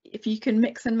if you can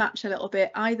mix and match a little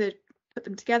bit, either put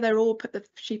them together or put the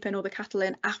sheep in or the cattle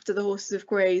in after the horses have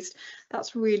grazed,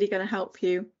 that's really going to help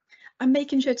you. And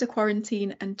making sure to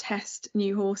quarantine and test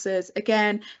new horses.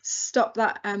 Again, stop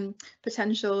that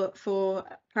potential for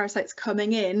parasites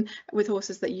coming in with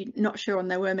horses that you're not sure on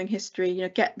their worming history. You know,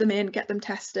 get them in, get them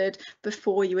tested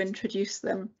before you introduce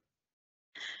them.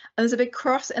 And there's a big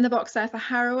cross in the box there for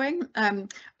harrowing.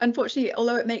 Unfortunately,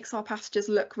 although it makes our pastures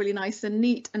look really nice and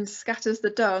neat and scatters the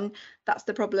dung, that's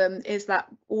the problem, is that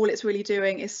all it's really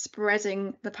doing is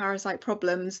spreading the parasite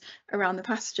problems around the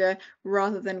pasture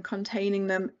rather than containing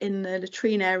them in the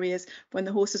latrine areas, when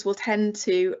the horses will tend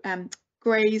to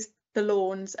graze the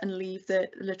lawns and leave the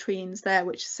latrines there,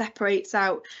 which separates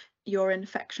out your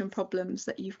infection problems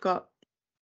that you've got.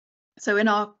 So in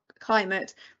our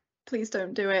climate, please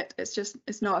don't do it.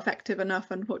 It's not effective enough,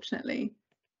 unfortunately.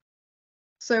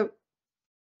 So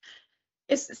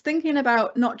it's thinking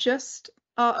about not just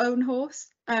our own horse,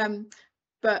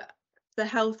 but the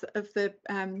health of the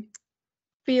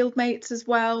field mates as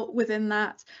well. Within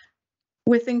that,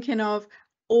 we're thinking of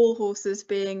all horses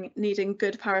needing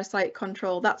good parasite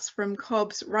control. That's from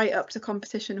cobs right up to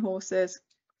competition horses.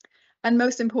 And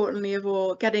most importantly of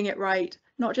all, getting it right,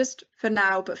 not just for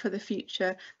now, but for the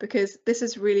future, because this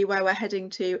is really where we're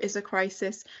heading to, is a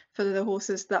crisis for the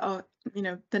horses that are, you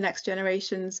know, the next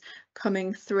generations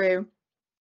coming through.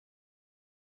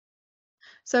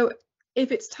 So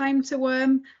if it's time to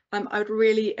worm, I would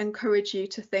really encourage you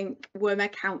to think worm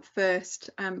egg count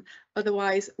first.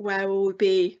 Otherwise, where will we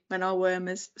be when our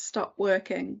wormers stop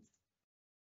working?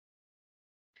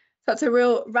 So that's a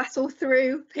real rattle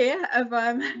through here of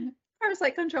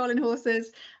parasite control in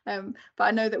horses, but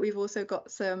I know that we've also got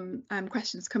some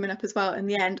questions coming up as well in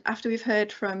the end, after we've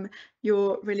heard from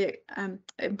your really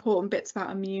important bits about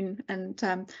immune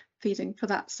and feeding for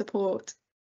that support.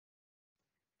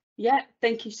 Yeah,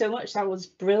 thank you so much. That was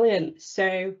brilliant.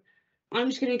 So I'm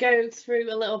just going to go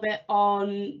through a little bit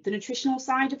on the nutritional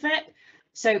side of it.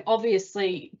 So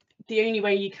obviously, the only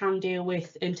way you can deal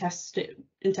with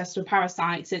intestinal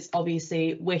parasites is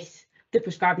obviously with the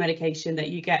prescribed medication that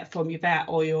you get from your vet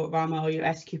or your RAMA or your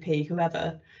SQP,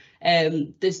 whoever.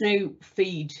 There's no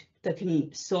feed that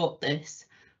can sort this,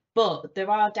 but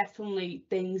there are definitely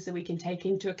things that we can take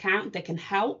into account that can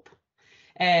help.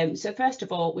 So first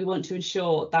of all, we want to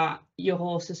ensure that your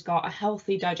horse has got a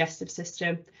healthy digestive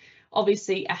system.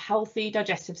 Obviously, a healthy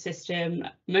digestive system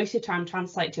most of the time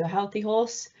translates to a healthy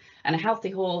horse, and a healthy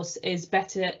horse is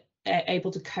better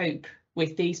able to cope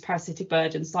with these parasitic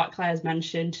burdens, like Claire's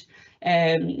mentioned.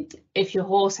 If your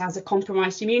horse has a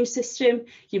compromised immune system,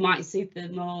 you might see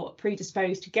them more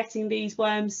predisposed to getting these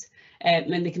worms,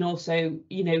 and they can also,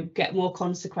 you know, get more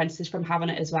consequences from having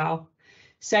it as well.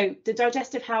 So the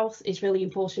digestive health is really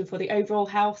important for the overall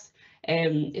health.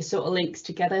 It sort of links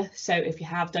together. So if you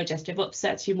have digestive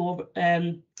upsets, you're more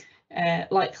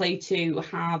likely to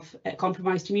have a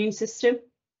compromised immune system.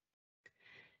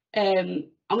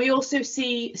 And we also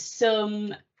see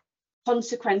some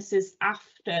consequences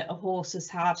after a horse has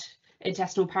had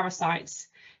intestinal parasites.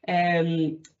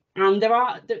 And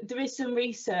there is some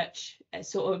research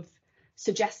sort of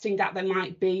suggesting that there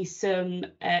might be some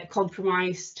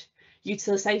compromised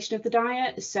utilisation of the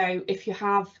diet. So if you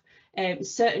have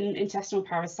certain intestinal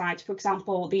parasites, for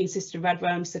example, the encysted red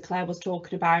worms that Claire was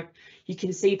talking about, you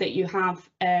can see that you have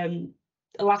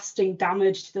lasting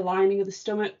damage to the lining of the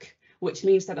stomach, which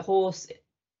means that the horse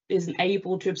isn't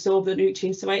able to absorb the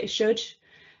nutrients the way it should.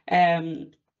 So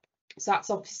that's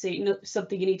obviously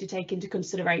something you need to take into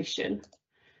consideration.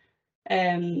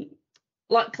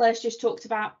 Like Claire's just talked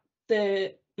about,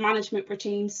 the management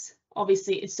routines,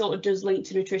 obviously it sort of does link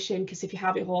to nutrition, because if you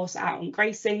have your horse out on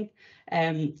grazing,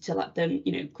 to let them,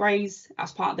 you know, graze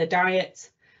as part of their diet,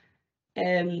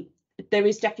 there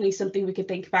is definitely something we can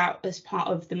think about as part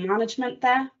of the management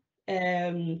there.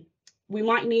 We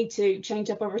might need to change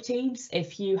up our routines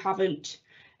if you haven't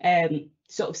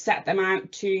sort of set them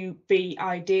out to be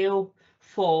ideal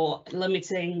for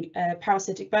limiting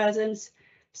parasitic burdens.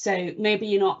 So maybe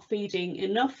you're not feeding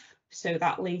enough so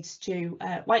that leads to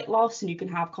weight loss, and you can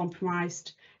have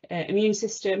compromised immune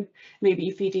system. Maybe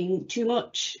you're feeding too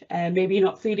much, maybe you're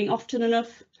not feeding often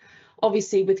enough.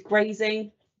 Obviously with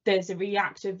grazing, there's a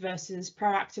reactive versus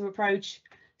proactive approach.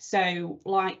 So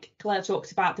like Claire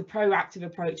talked about, the proactive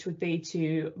approach would be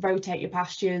to rotate your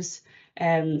pastures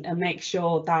and make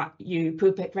sure that you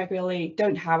poo pick regularly,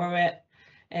 don't harrow it.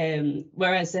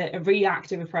 Whereas a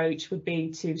reactive approach would be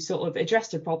to sort of address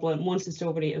the problem once it's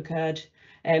already occurred.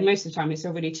 Most of the time it's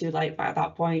already too late by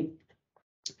that point.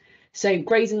 So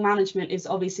grazing management is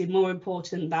obviously more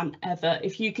important than ever.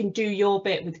 If you can do your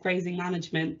bit with grazing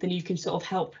management, then you can sort of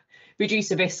help reduce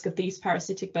the risk of these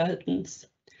parasitic burdens.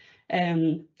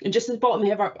 And just at the bottom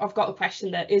here, I've got a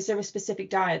question there. Is there a specific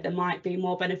diet that might be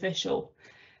more beneficial?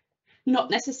 Not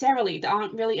necessarily. There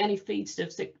aren't really any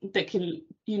feedstuffs that can,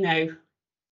 you know,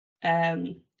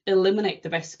 eliminate the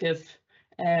risk of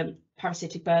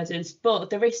parasitic burdens, but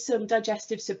there is some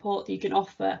digestive support that you can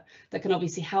offer that can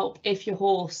obviously help if your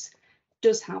horse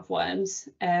does have worms.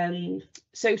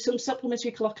 So some supplements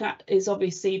we can look at is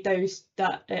obviously those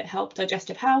that help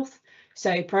digestive health,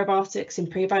 so probiotics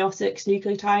and prebiotics,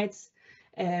 nucleotides.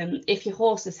 If your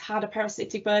horse has had a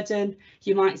parasitic burden,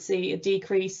 you might see a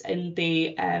decrease in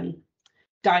the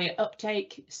diet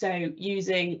uptake. So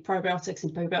using probiotics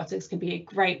and probiotics can be a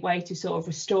great way to sort of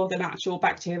restore the natural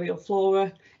bacterial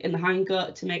flora in the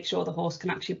hindgut to make sure the horse can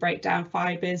actually break down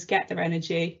fibres, get their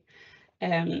energy.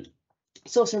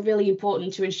 It's also really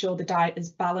important to ensure the diet is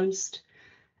balanced.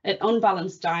 An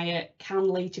unbalanced diet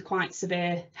can lead to quite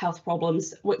severe health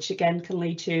problems, which again can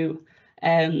lead to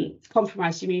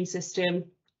compromised immune system,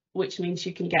 which means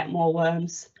you can get more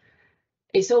worms.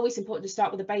 It's always important to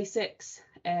start with the basics.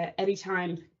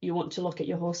 Anytime you want to look at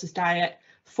your horse's diet,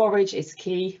 forage is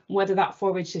key, whether that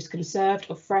forage is conserved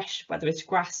or fresh, whether it's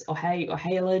grass or hay or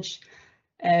haylage.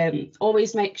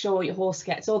 Always make sure your horse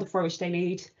gets all the forage they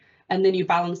need, and then you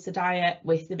balance the diet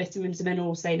with the vitamins and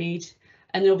minerals they need.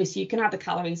 And then obviously you can add the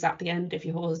calories at the end if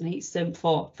your horse needs them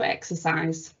for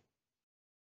exercise.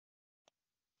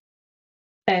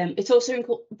 It's also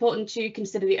important to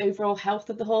consider the overall health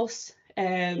of the horse.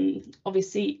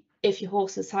 Obviously, if your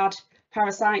horse has had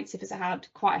parasites, if it's had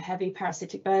quite a heavy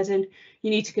parasitic burden, you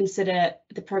need to consider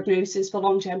the prognosis for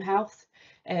long-term health.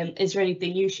 Is there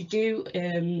anything you should do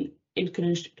in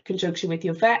conjunction with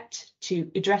your vet to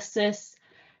address this?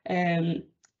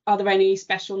 Are there any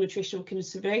special nutritional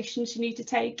considerations you need to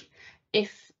take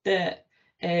if the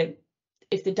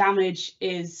damage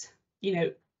is, you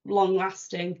know, long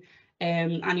lasting,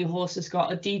 and your horse has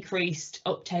got a decreased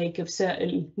uptake of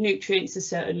certain nutrients in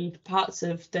certain parts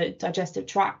of the digestive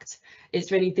tract? Is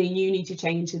there anything you need to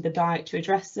change in the diet to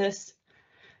address this?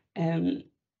 And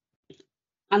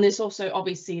there's also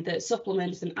obviously the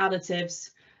supplements and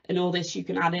additives and all this you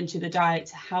can add into the diet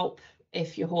to help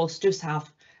if your horse does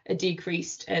have a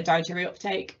decreased dietary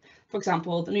uptake. For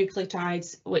example, the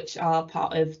nucleotides, which are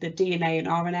part of the DNA and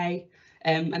RNA,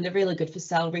 and they're really good for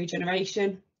cell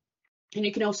regeneration. And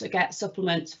you can also get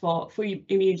supplements for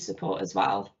immune support as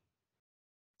well.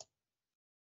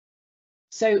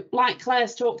 So like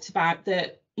Claire's talked about,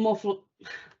 the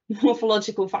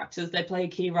morphological factors, they play a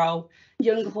key role.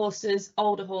 Younger horses,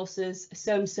 older horses,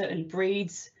 some certain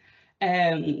breeds,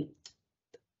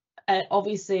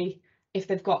 obviously if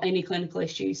they've got any clinical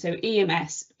issues, so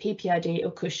EMS, PPID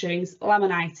or Cushing's,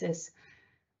 laminitis,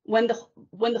 when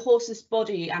the horse's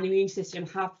body and immune system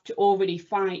have to already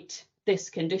fight this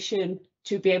condition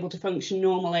to be able to function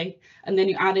normally, and then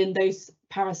you add in those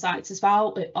parasites as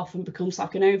well, it often becomes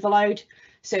like an overload.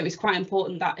 So it's quite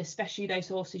important that especially those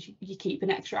horses, you keep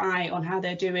an extra eye on how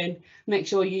they're doing. Make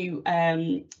sure you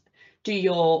do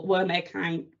your worm egg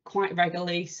count quite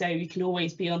regularly, so you can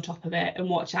always be on top of it and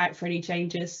watch out for any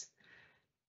changes.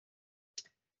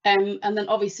 And then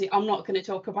obviously I'm not going to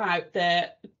talk about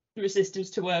the resistance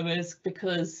to wormers,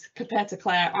 because compared to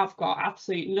Claire, I've got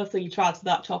absolutely nothing to add to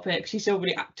that topic. She's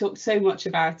already talked so much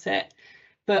about it.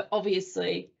 But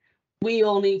obviously we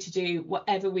all need to do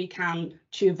whatever we can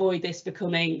to avoid this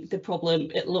becoming the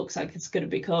problem it looks like it's going to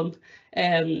become.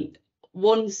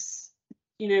 Once,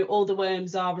 you know, all the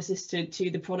worms are resistant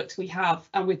to the products we have,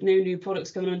 and with no new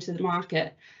products coming onto the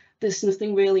market, there's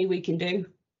nothing really we can do.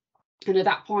 And at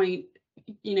that point,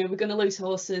 you know, we're going to lose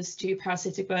horses to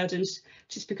parasitic burdens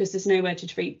just because there's nowhere to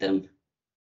treat them.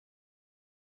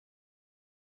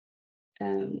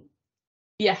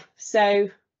 Yeah, so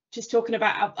just talking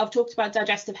about, I've talked about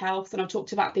digestive health, and I've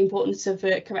talked about the importance of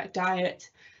a correct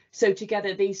diet. So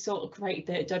together these sort of create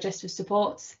the digestive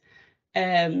supports.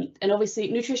 And obviously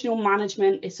nutritional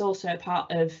management is also a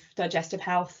part of digestive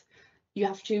health. You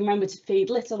have to remember to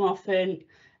feed little and often,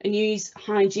 and use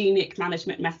hygienic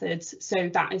management methods. So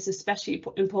that is especially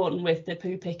important with the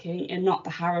poo picking and not the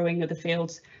harrowing of the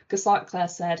fields, because like Claire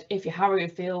said, if you harrow a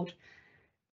field,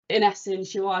 in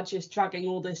essence, you are just dragging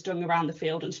all this dung around the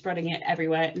field and spreading it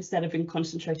everywhere instead of in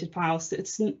concentrated piles. So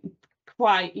it's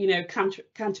quite, you know,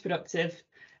 counterproductive,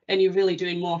 and you're really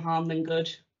doing more harm than good.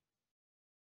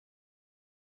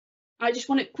 I just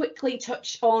want to quickly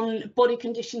touch on body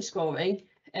condition scoring.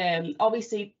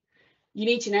 Obviously, you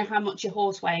need to know how much your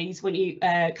horse weighs when you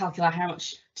calculate how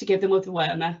much to give them with the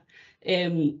wormer.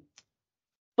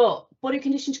 But body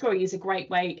condition scoring is a great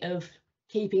way of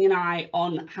keeping an eye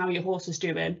on how your horse is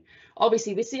doing.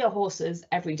 Obviously, we see our horses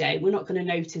every day. We're not going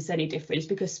to notice any difference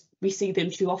because we see them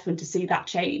too often to see that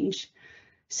change.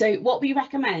 So what we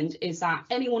recommend is that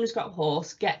anyone who's got a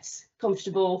horse gets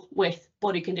comfortable with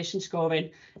body condition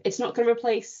scoring. It's not going to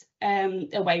replace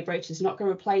a weigh brooch, it's not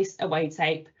going to replace a weigh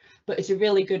tape, but it's a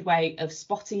really good way of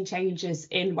spotting changes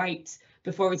in weight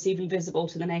before it's even visible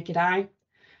to the naked eye.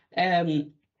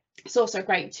 It's also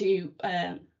great to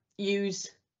use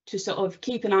to sort of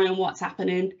keep an eye on what's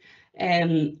happening,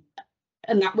 and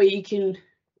that way you can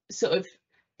sort of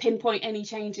pinpoint any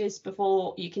changes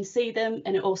before you can see them,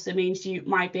 and it also means you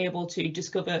might be able to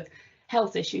discover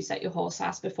health issues that your horse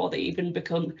has before they even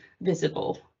become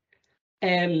visible.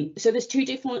 So there's two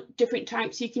different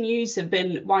types you can use, have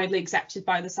been widely accepted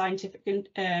by the scientific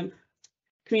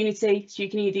community. So you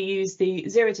can either use the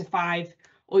 0 to 5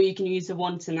 or you can use the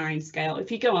 1 to 9 scale.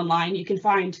 If you go online, you can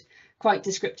find quite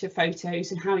descriptive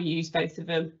photos and how you use both of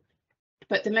them.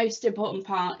 But the most important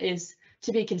part is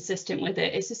to be consistent with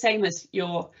it. It's the same as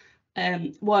your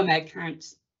worm egg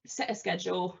count. Set a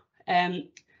schedule and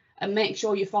make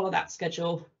sure you follow that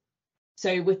schedule.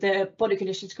 So with the body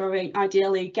condition scoring,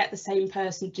 ideally get the same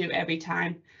person to do it every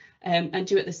time, and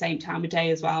do it at the same time of day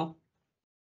as well.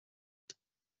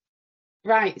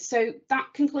 Right, so that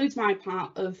concludes my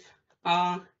part of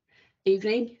our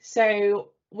evening. So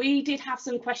we did have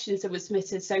some questions that were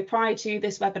submitted. So prior to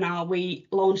this webinar, we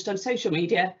launched on social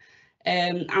media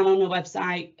and on the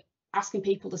website, asking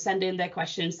people to send in their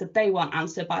questions that they want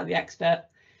answered by the expert.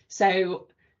 So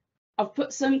I've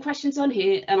put some questions on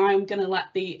here and I'm going to let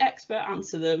the expert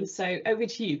answer them. So over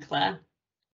to you, Claire.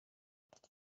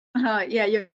 Yeah,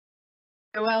 you're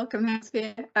welcome. Thanks,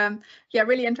 Pia. Yeah,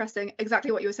 really interesting.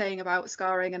 Exactly what you were saying about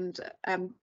scarring and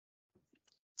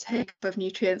take up of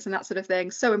nutrients and that sort of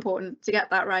thing. So important to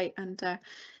get that right. And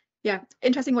yeah,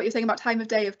 interesting what you're saying about time of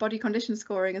day of body condition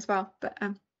scoring as well. But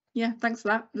yeah, thanks for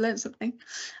that. Learned something.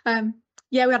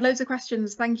 Yeah, we had loads of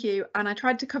questions. Thank you. And I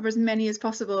tried to cover as many as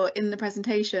possible in the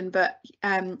presentation, but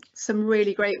some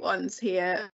really great ones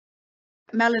here.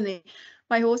 Melanie,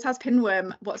 my horse has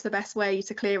pinworm. What's the best way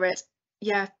to clear it?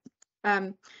 Yeah,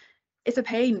 it's a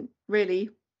pain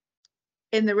really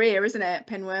in the rear, isn't it,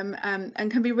 pinworm,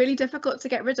 and can be really difficult to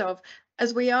get rid of.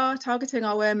 As we are targeting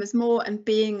our wormers more and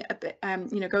being a bit,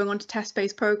 you know, going on to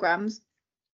test-based programs,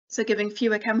 so giving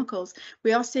fewer chemicals,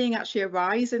 we are seeing actually a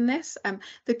rise in this.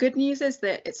 The good news is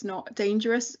that it's not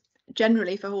dangerous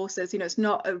generally for horses. You know, it's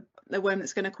not a worm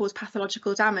that's going to cause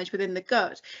pathological damage within the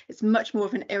gut. It's much more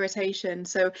of an irritation.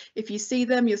 So if you see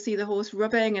them, you'll see the horse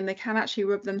rubbing, and they can actually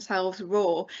rub themselves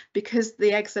raw because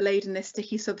the eggs are laid in this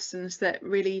sticky substance that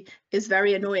really is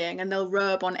very annoying, and they'll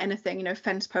rub on anything, you know,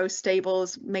 fence posts,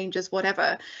 stables, mangers,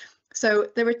 whatever. So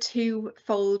there are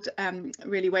twofold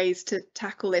really ways to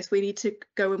tackle this. We need to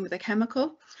go in with a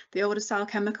chemical. The older style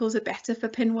chemicals are better for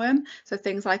pinworm. So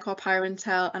things like our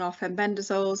Pyrantel and our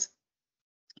fembendazoles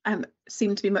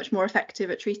seem to be much more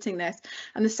effective at treating this.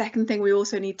 And the second thing we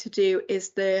also need to do is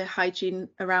the hygiene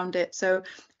around it. So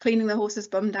cleaning the horse's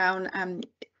bum down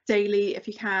daily, if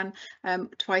you can,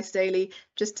 twice daily,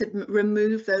 just to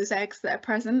remove those eggs that are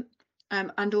present.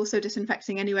 And also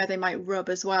disinfecting anywhere they might rub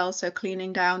as well, so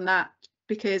cleaning down that,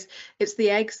 because it's the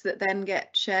eggs that then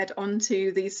get shed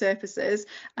onto these surfaces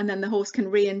and then the horse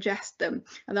can re-ingest them,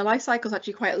 and the life cycle is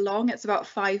actually quite long. It's about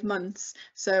 5 months,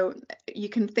 so you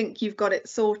can think you've got it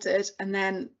sorted and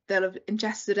then they'll have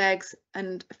ingested eggs,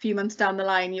 and a few months down the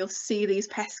line you'll see these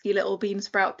pesky little bean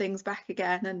sprout things back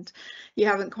again and you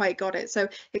haven't quite got it. So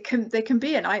they can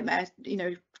be a nightmare, you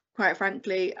know, quite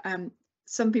frankly.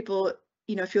 Some people,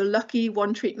 you know, if you're lucky,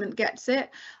 one treatment gets it.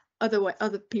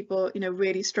 Other people, you know,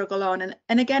 really struggle on.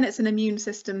 And again, it's an immune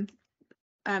system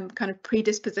kind of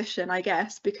predisposition, I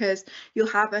guess, because you'll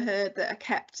have a herd that are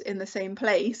kept in the same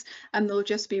place and there'll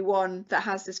just be one that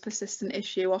has this persistent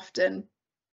issue often.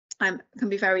 Can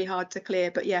be very hard to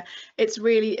clear. But yeah, it's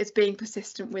being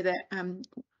persistent with it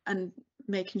and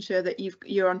making sure that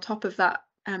you're on top of that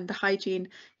the hygiene,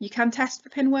 you can test for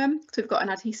pinworm. So we've got an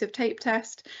adhesive tape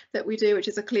test that we do, which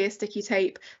is a clear sticky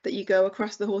tape that you go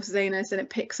across the horse's anus and it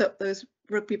picks up those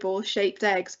rugby ball shaped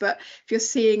eggs. But if you're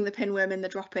seeing the pinworm in the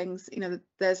droppings, you know,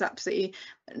 there's absolutely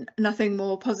nothing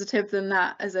more positive than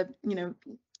that as a, you know,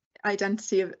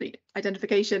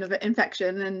 identification of an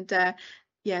infection. And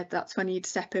yeah, that's when you'd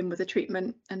step in with a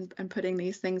treatment and putting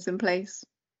these things in place.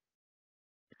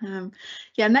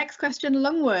 Yeah, next question,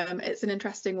 lungworm. It's an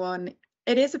interesting one.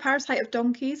 It is a parasite of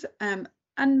donkeys and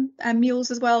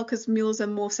mules as well, because mules are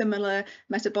more similar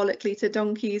metabolically to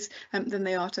donkeys than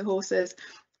they are to horses.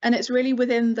 And it's really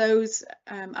within those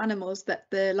animals that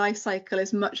the life cycle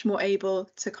is much more able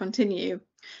to continue.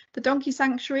 The Donkey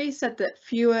Sanctuary said that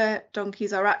fewer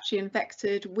donkeys are actually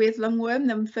infected with lungworm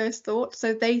than first thought.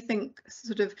 So they think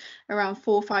sort of around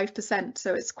 4 or 5%.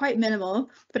 So it's quite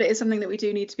minimal, but it is something that we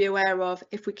do need to be aware of.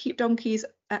 If we keep donkeys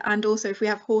and also if we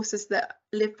have horses that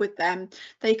live with them,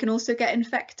 they can also get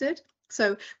infected.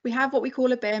 So we have what we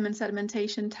call a Behrman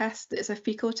sedimentation test. It's a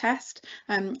fecal test,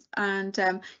 and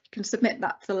you can submit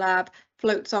that to the lab,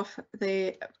 floats off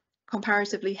the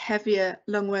comparatively heavier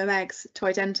lungworm eggs to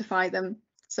identify them.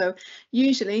 So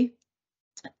usually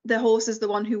the horse is the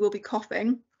one who will be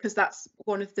coughing, because that's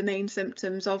one of the main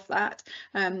symptoms of that.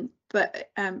 But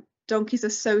donkeys are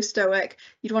so stoic.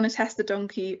 You'd want to test the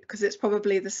donkey because it's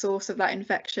probably the source of that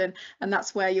infection, and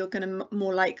that's where you're going to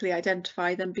more likely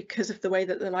identify them, because of the way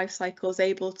that the life cycle is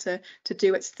able to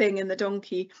do its thing in the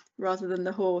donkey rather than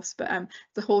the horse. But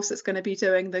the horse that's going to be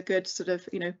doing the good sort of,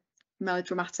 you know,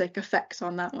 melodramatic effect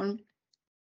on that one.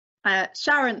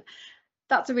 Sharon,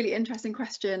 that's a really interesting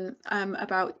question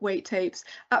about weight tapes.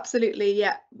 Absolutely,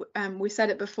 yeah. We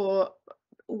said it before,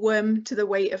 worm to the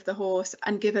weight of the horse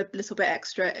and give a little bit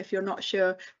extra if you're not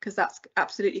sure, because that's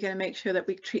absolutely going to make sure that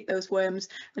we treat those worms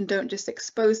and don't just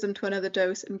expose them to another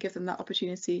dose and give them that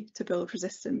opportunity to build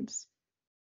resistance.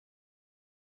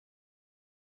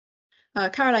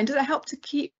 Caroline, does it help to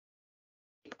keep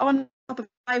on top of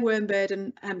high worm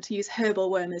burden to use herbal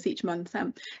wormers each month?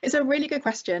 It's a really good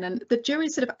question, and the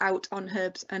jury's sort of out on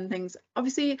herbs and things.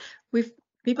 Obviously,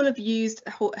 people have used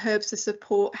herbs to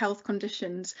support health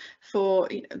conditions for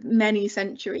many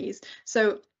centuries.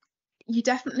 So you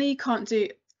definitely can't do,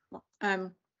 I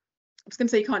was going to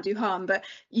say you can't do harm, but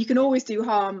you can always do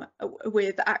harm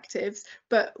with actives.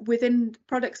 But within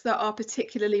products that are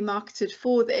particularly marketed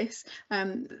for this,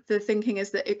 the thinking is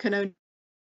that it can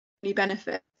only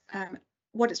benefit.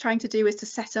 What it's trying to do is to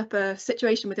set up a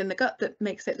situation within the gut that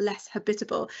makes it less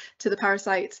habitable to the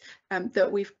parasites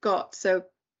that we've got. So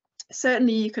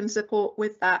certainly you can support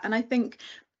with that. And I think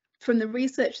from the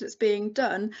research that's being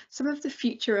done, some of the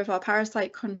future of our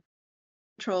parasite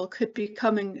control could be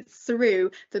coming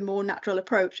through the more natural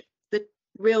approach. The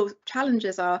real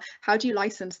challenges are, how do you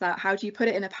license that? How do you put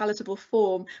it in a palatable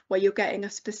form where you're getting a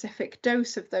specific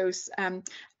dose of those, and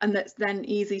that's then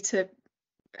easy to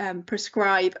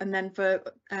prescribe and then for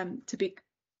to be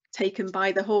taken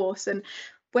by the horse? And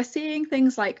we're seeing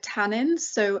things like tannins,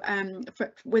 so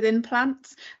within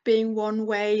plants being one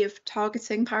way of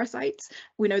targeting parasites.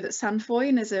 We know that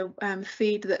sainfoin is a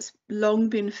feed that's long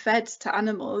been fed to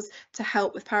animals to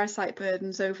help with parasite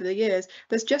burdens over the years.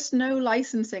 There's just no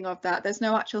licensing of that. There's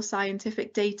no actual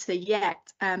scientific data yet,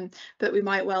 but we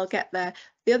might well get there.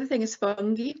 The other thing is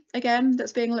fungi, again,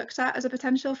 that's being looked at as a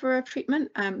potential for a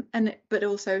treatment, but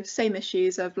also same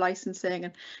issues of licensing,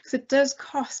 and because it does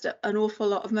cost an awful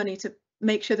lot of money to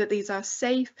make sure that these are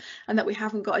safe and that we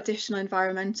haven't got additional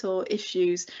environmental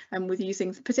issues with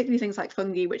using particularly things like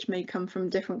fungi, which may come from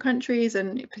different countries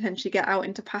and potentially get out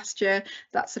into pasture,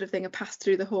 that sort of thing, are passed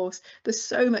through the horse. There's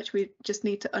so much we just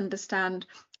need to understand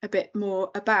a bit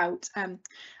more about.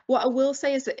 What I will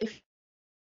say is that if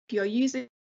you're using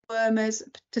wormers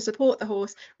to support the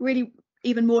horse, really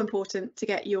even more important to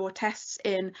get your tests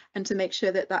in and to make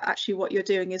sure that actually what you're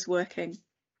doing is working.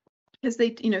 Because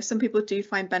they, some people do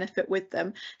find benefit with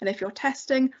them, and if you're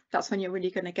testing, that's when you're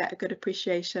really going to get a good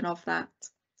appreciation of that.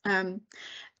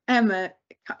 Emma,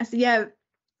 yeah,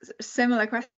 similar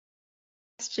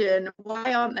question.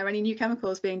 Why aren't there any new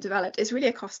chemicals being developed? It's really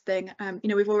a cost thing.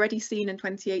 We've already seen in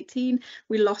 2018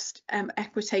 we lost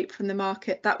Equitape from the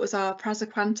market. That was our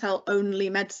praziquantel only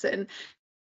medicine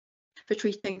for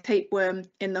treating tapeworm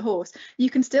in the horse. You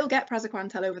can still get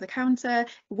praziquantel over the counter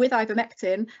with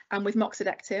ivermectin and with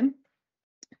moxidectin,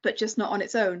 but just not on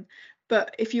its own.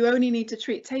 But if you only need to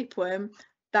treat tapeworm,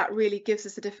 that really gives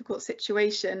us a difficult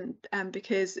situation,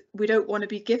 because we don't want to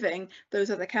be giving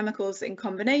those other chemicals in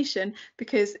combination,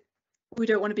 because we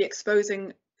don't want to be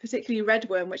exposing particularly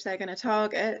redworm, which they're going to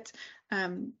target,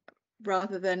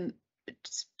 rather than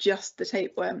just the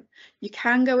tapeworm. You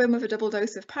can go in with a double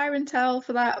dose of Pyrantel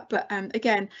for that, but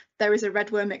again, there is a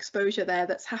redworm exposure there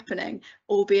that's happening,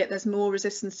 albeit there's more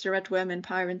resistance to redworm in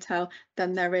Pyrantel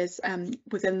than there is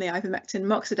within the ivermectin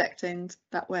moxidectins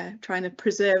that we're trying to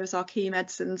preserve as our key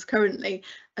medicines currently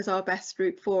as our best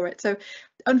route for it. So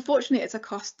unfortunately, it's a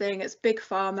cost thing. It's big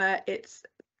pharma. It's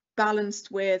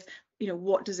balanced with, you know,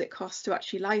 what does it cost to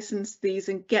actually license these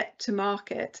and get to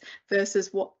market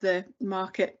versus what the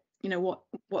market, you know,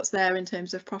 what's there in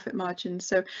terms of profit margins.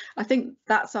 So I think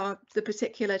that's the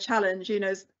particular challenge. You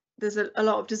know, there's a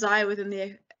lot of desire within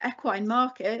the equine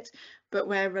market, but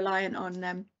we're reliant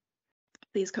on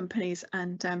these companies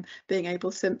and being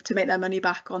able to make their money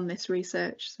back on this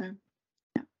research. So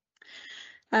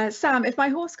Sam, if my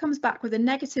horse comes back with a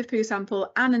negative poo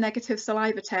sample and a negative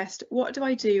saliva test, what do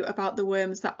I do about the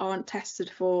worms that aren't tested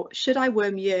for? Should I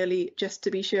worm yearly just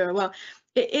to be sure? Well,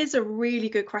 it is a really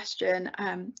good question.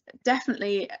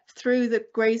 Definitely through the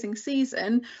grazing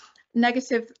season,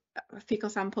 negative fecal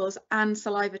samples and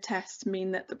saliva tests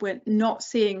mean that we're not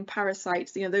seeing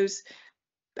parasites, you know, those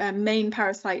main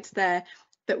parasites there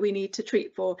that we need to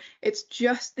treat for. It's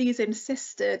just these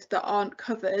encysted that aren't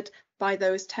covered by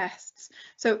those tests.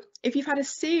 So if you've had a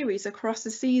series across the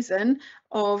season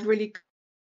of really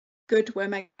good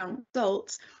worm egg count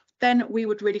results, then we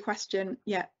would really question,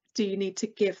 yeah, do you need to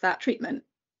give that treatment,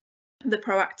 the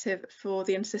proactive for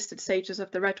the encysted stages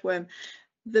of the redworm?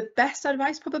 The best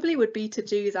advice probably would be to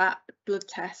do that blood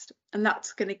test, and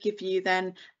that's going to give you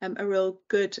then a real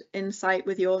good insight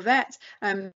with your vet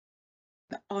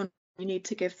on you need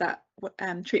to give that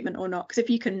treatment or not. Because if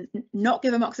you can not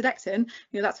give a moxidectin,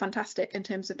 you know, that's fantastic in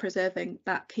terms of preserving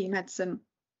that key medicine.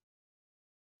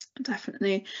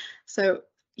 Definitely. So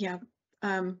yeah,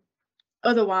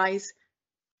 otherwise,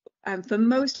 for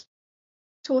most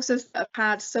horses that have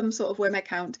had some sort of worm egg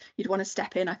count, you'd want to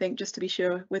step in, I think, just to be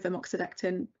sure with a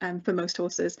moxidectin for most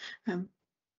horses in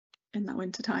that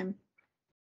winter time.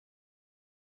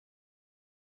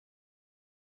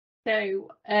 So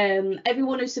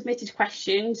everyone who submitted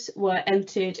questions were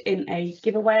entered in a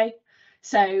giveaway.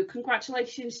 So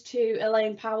congratulations to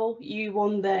Elaine Powell, you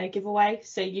won the giveaway.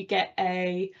 So you get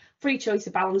a free choice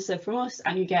of balancer from us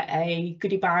and you get a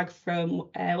goodie bag from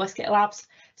Westgate Labs.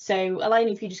 So Elaine,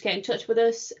 if you just get in touch with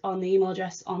us on the email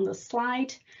address on the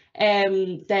slide,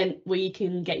 then we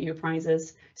can get you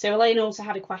prizes. So Elaine also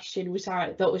had a question which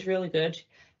I thought was really good.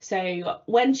 So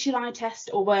when should I test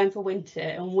a worm for winter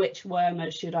and which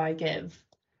wormer should I give?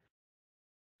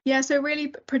 Yeah, so really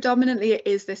predominantly it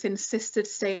is this encysted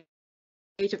stage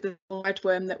of the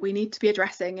redworm that we need to be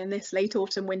addressing in this late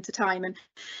autumn winter time, and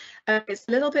it's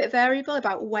a little bit variable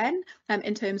about when,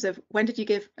 in terms of when did you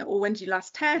give, or when did you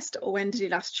last test, or when did you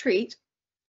last treat.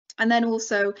 And then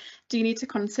also, do you need to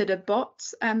consider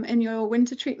bots in your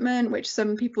winter treatment, which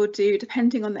some people do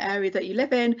depending on the area that you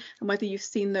live in and whether you've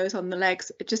seen those on the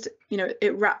legs. It just, you know,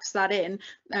 it wraps that in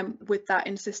with that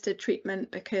encysted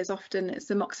treatment, because often it's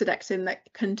the moxidectin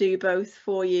that can do both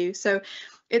for you. So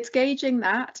it's gauging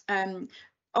that.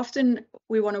 Often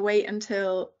we want to wait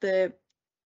until the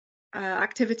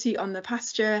activity on the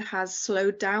pasture has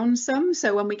slowed down some.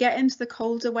 So when we get into the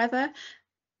colder weather,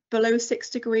 below 6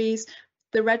 degrees,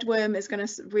 the redworm is going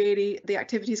to really, the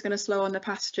activity is going to slow on the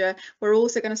pasture. We're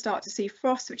also going to start to see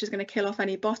frost, which is going to kill off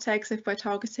any bot eggs if we're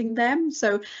targeting them.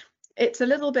 So it's a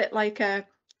little bit like a,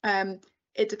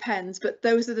 it depends, but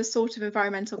those are the sort of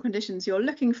environmental conditions you're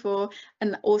looking for,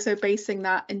 and also basing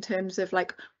that in terms of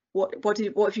like, what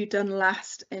have you done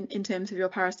last in terms of your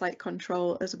parasite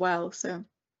control as well. So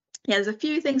yeah, there's a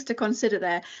few things to consider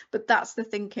there, but that's the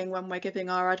thinking when we're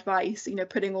giving our advice, you know,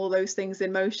 putting all those things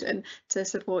in motion to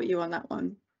support you on that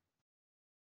one.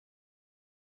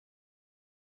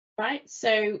 Right,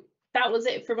 so that was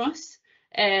it from us.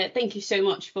 Thank you so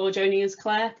much for joining us,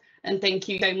 Claire, and thank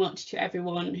you so much to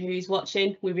everyone who's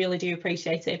watching. We really do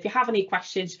appreciate it. If you have any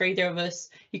questions for either of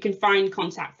us, you can find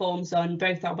contact forms on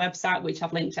both our website, which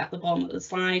I've linked at the bottom of the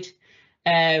slide.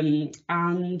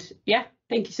 And yeah,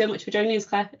 thank you so much for joining us,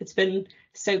 Claire. It's been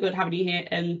so good having you here,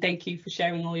 and thank you for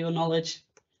sharing all your knowledge.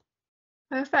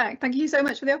 Perfect. Thank you so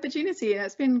much for the opportunity.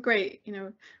 It's been great. You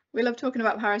know, we love talking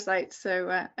about parasites,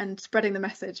 so and spreading the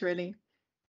message, really.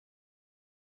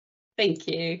 Thank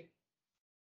you.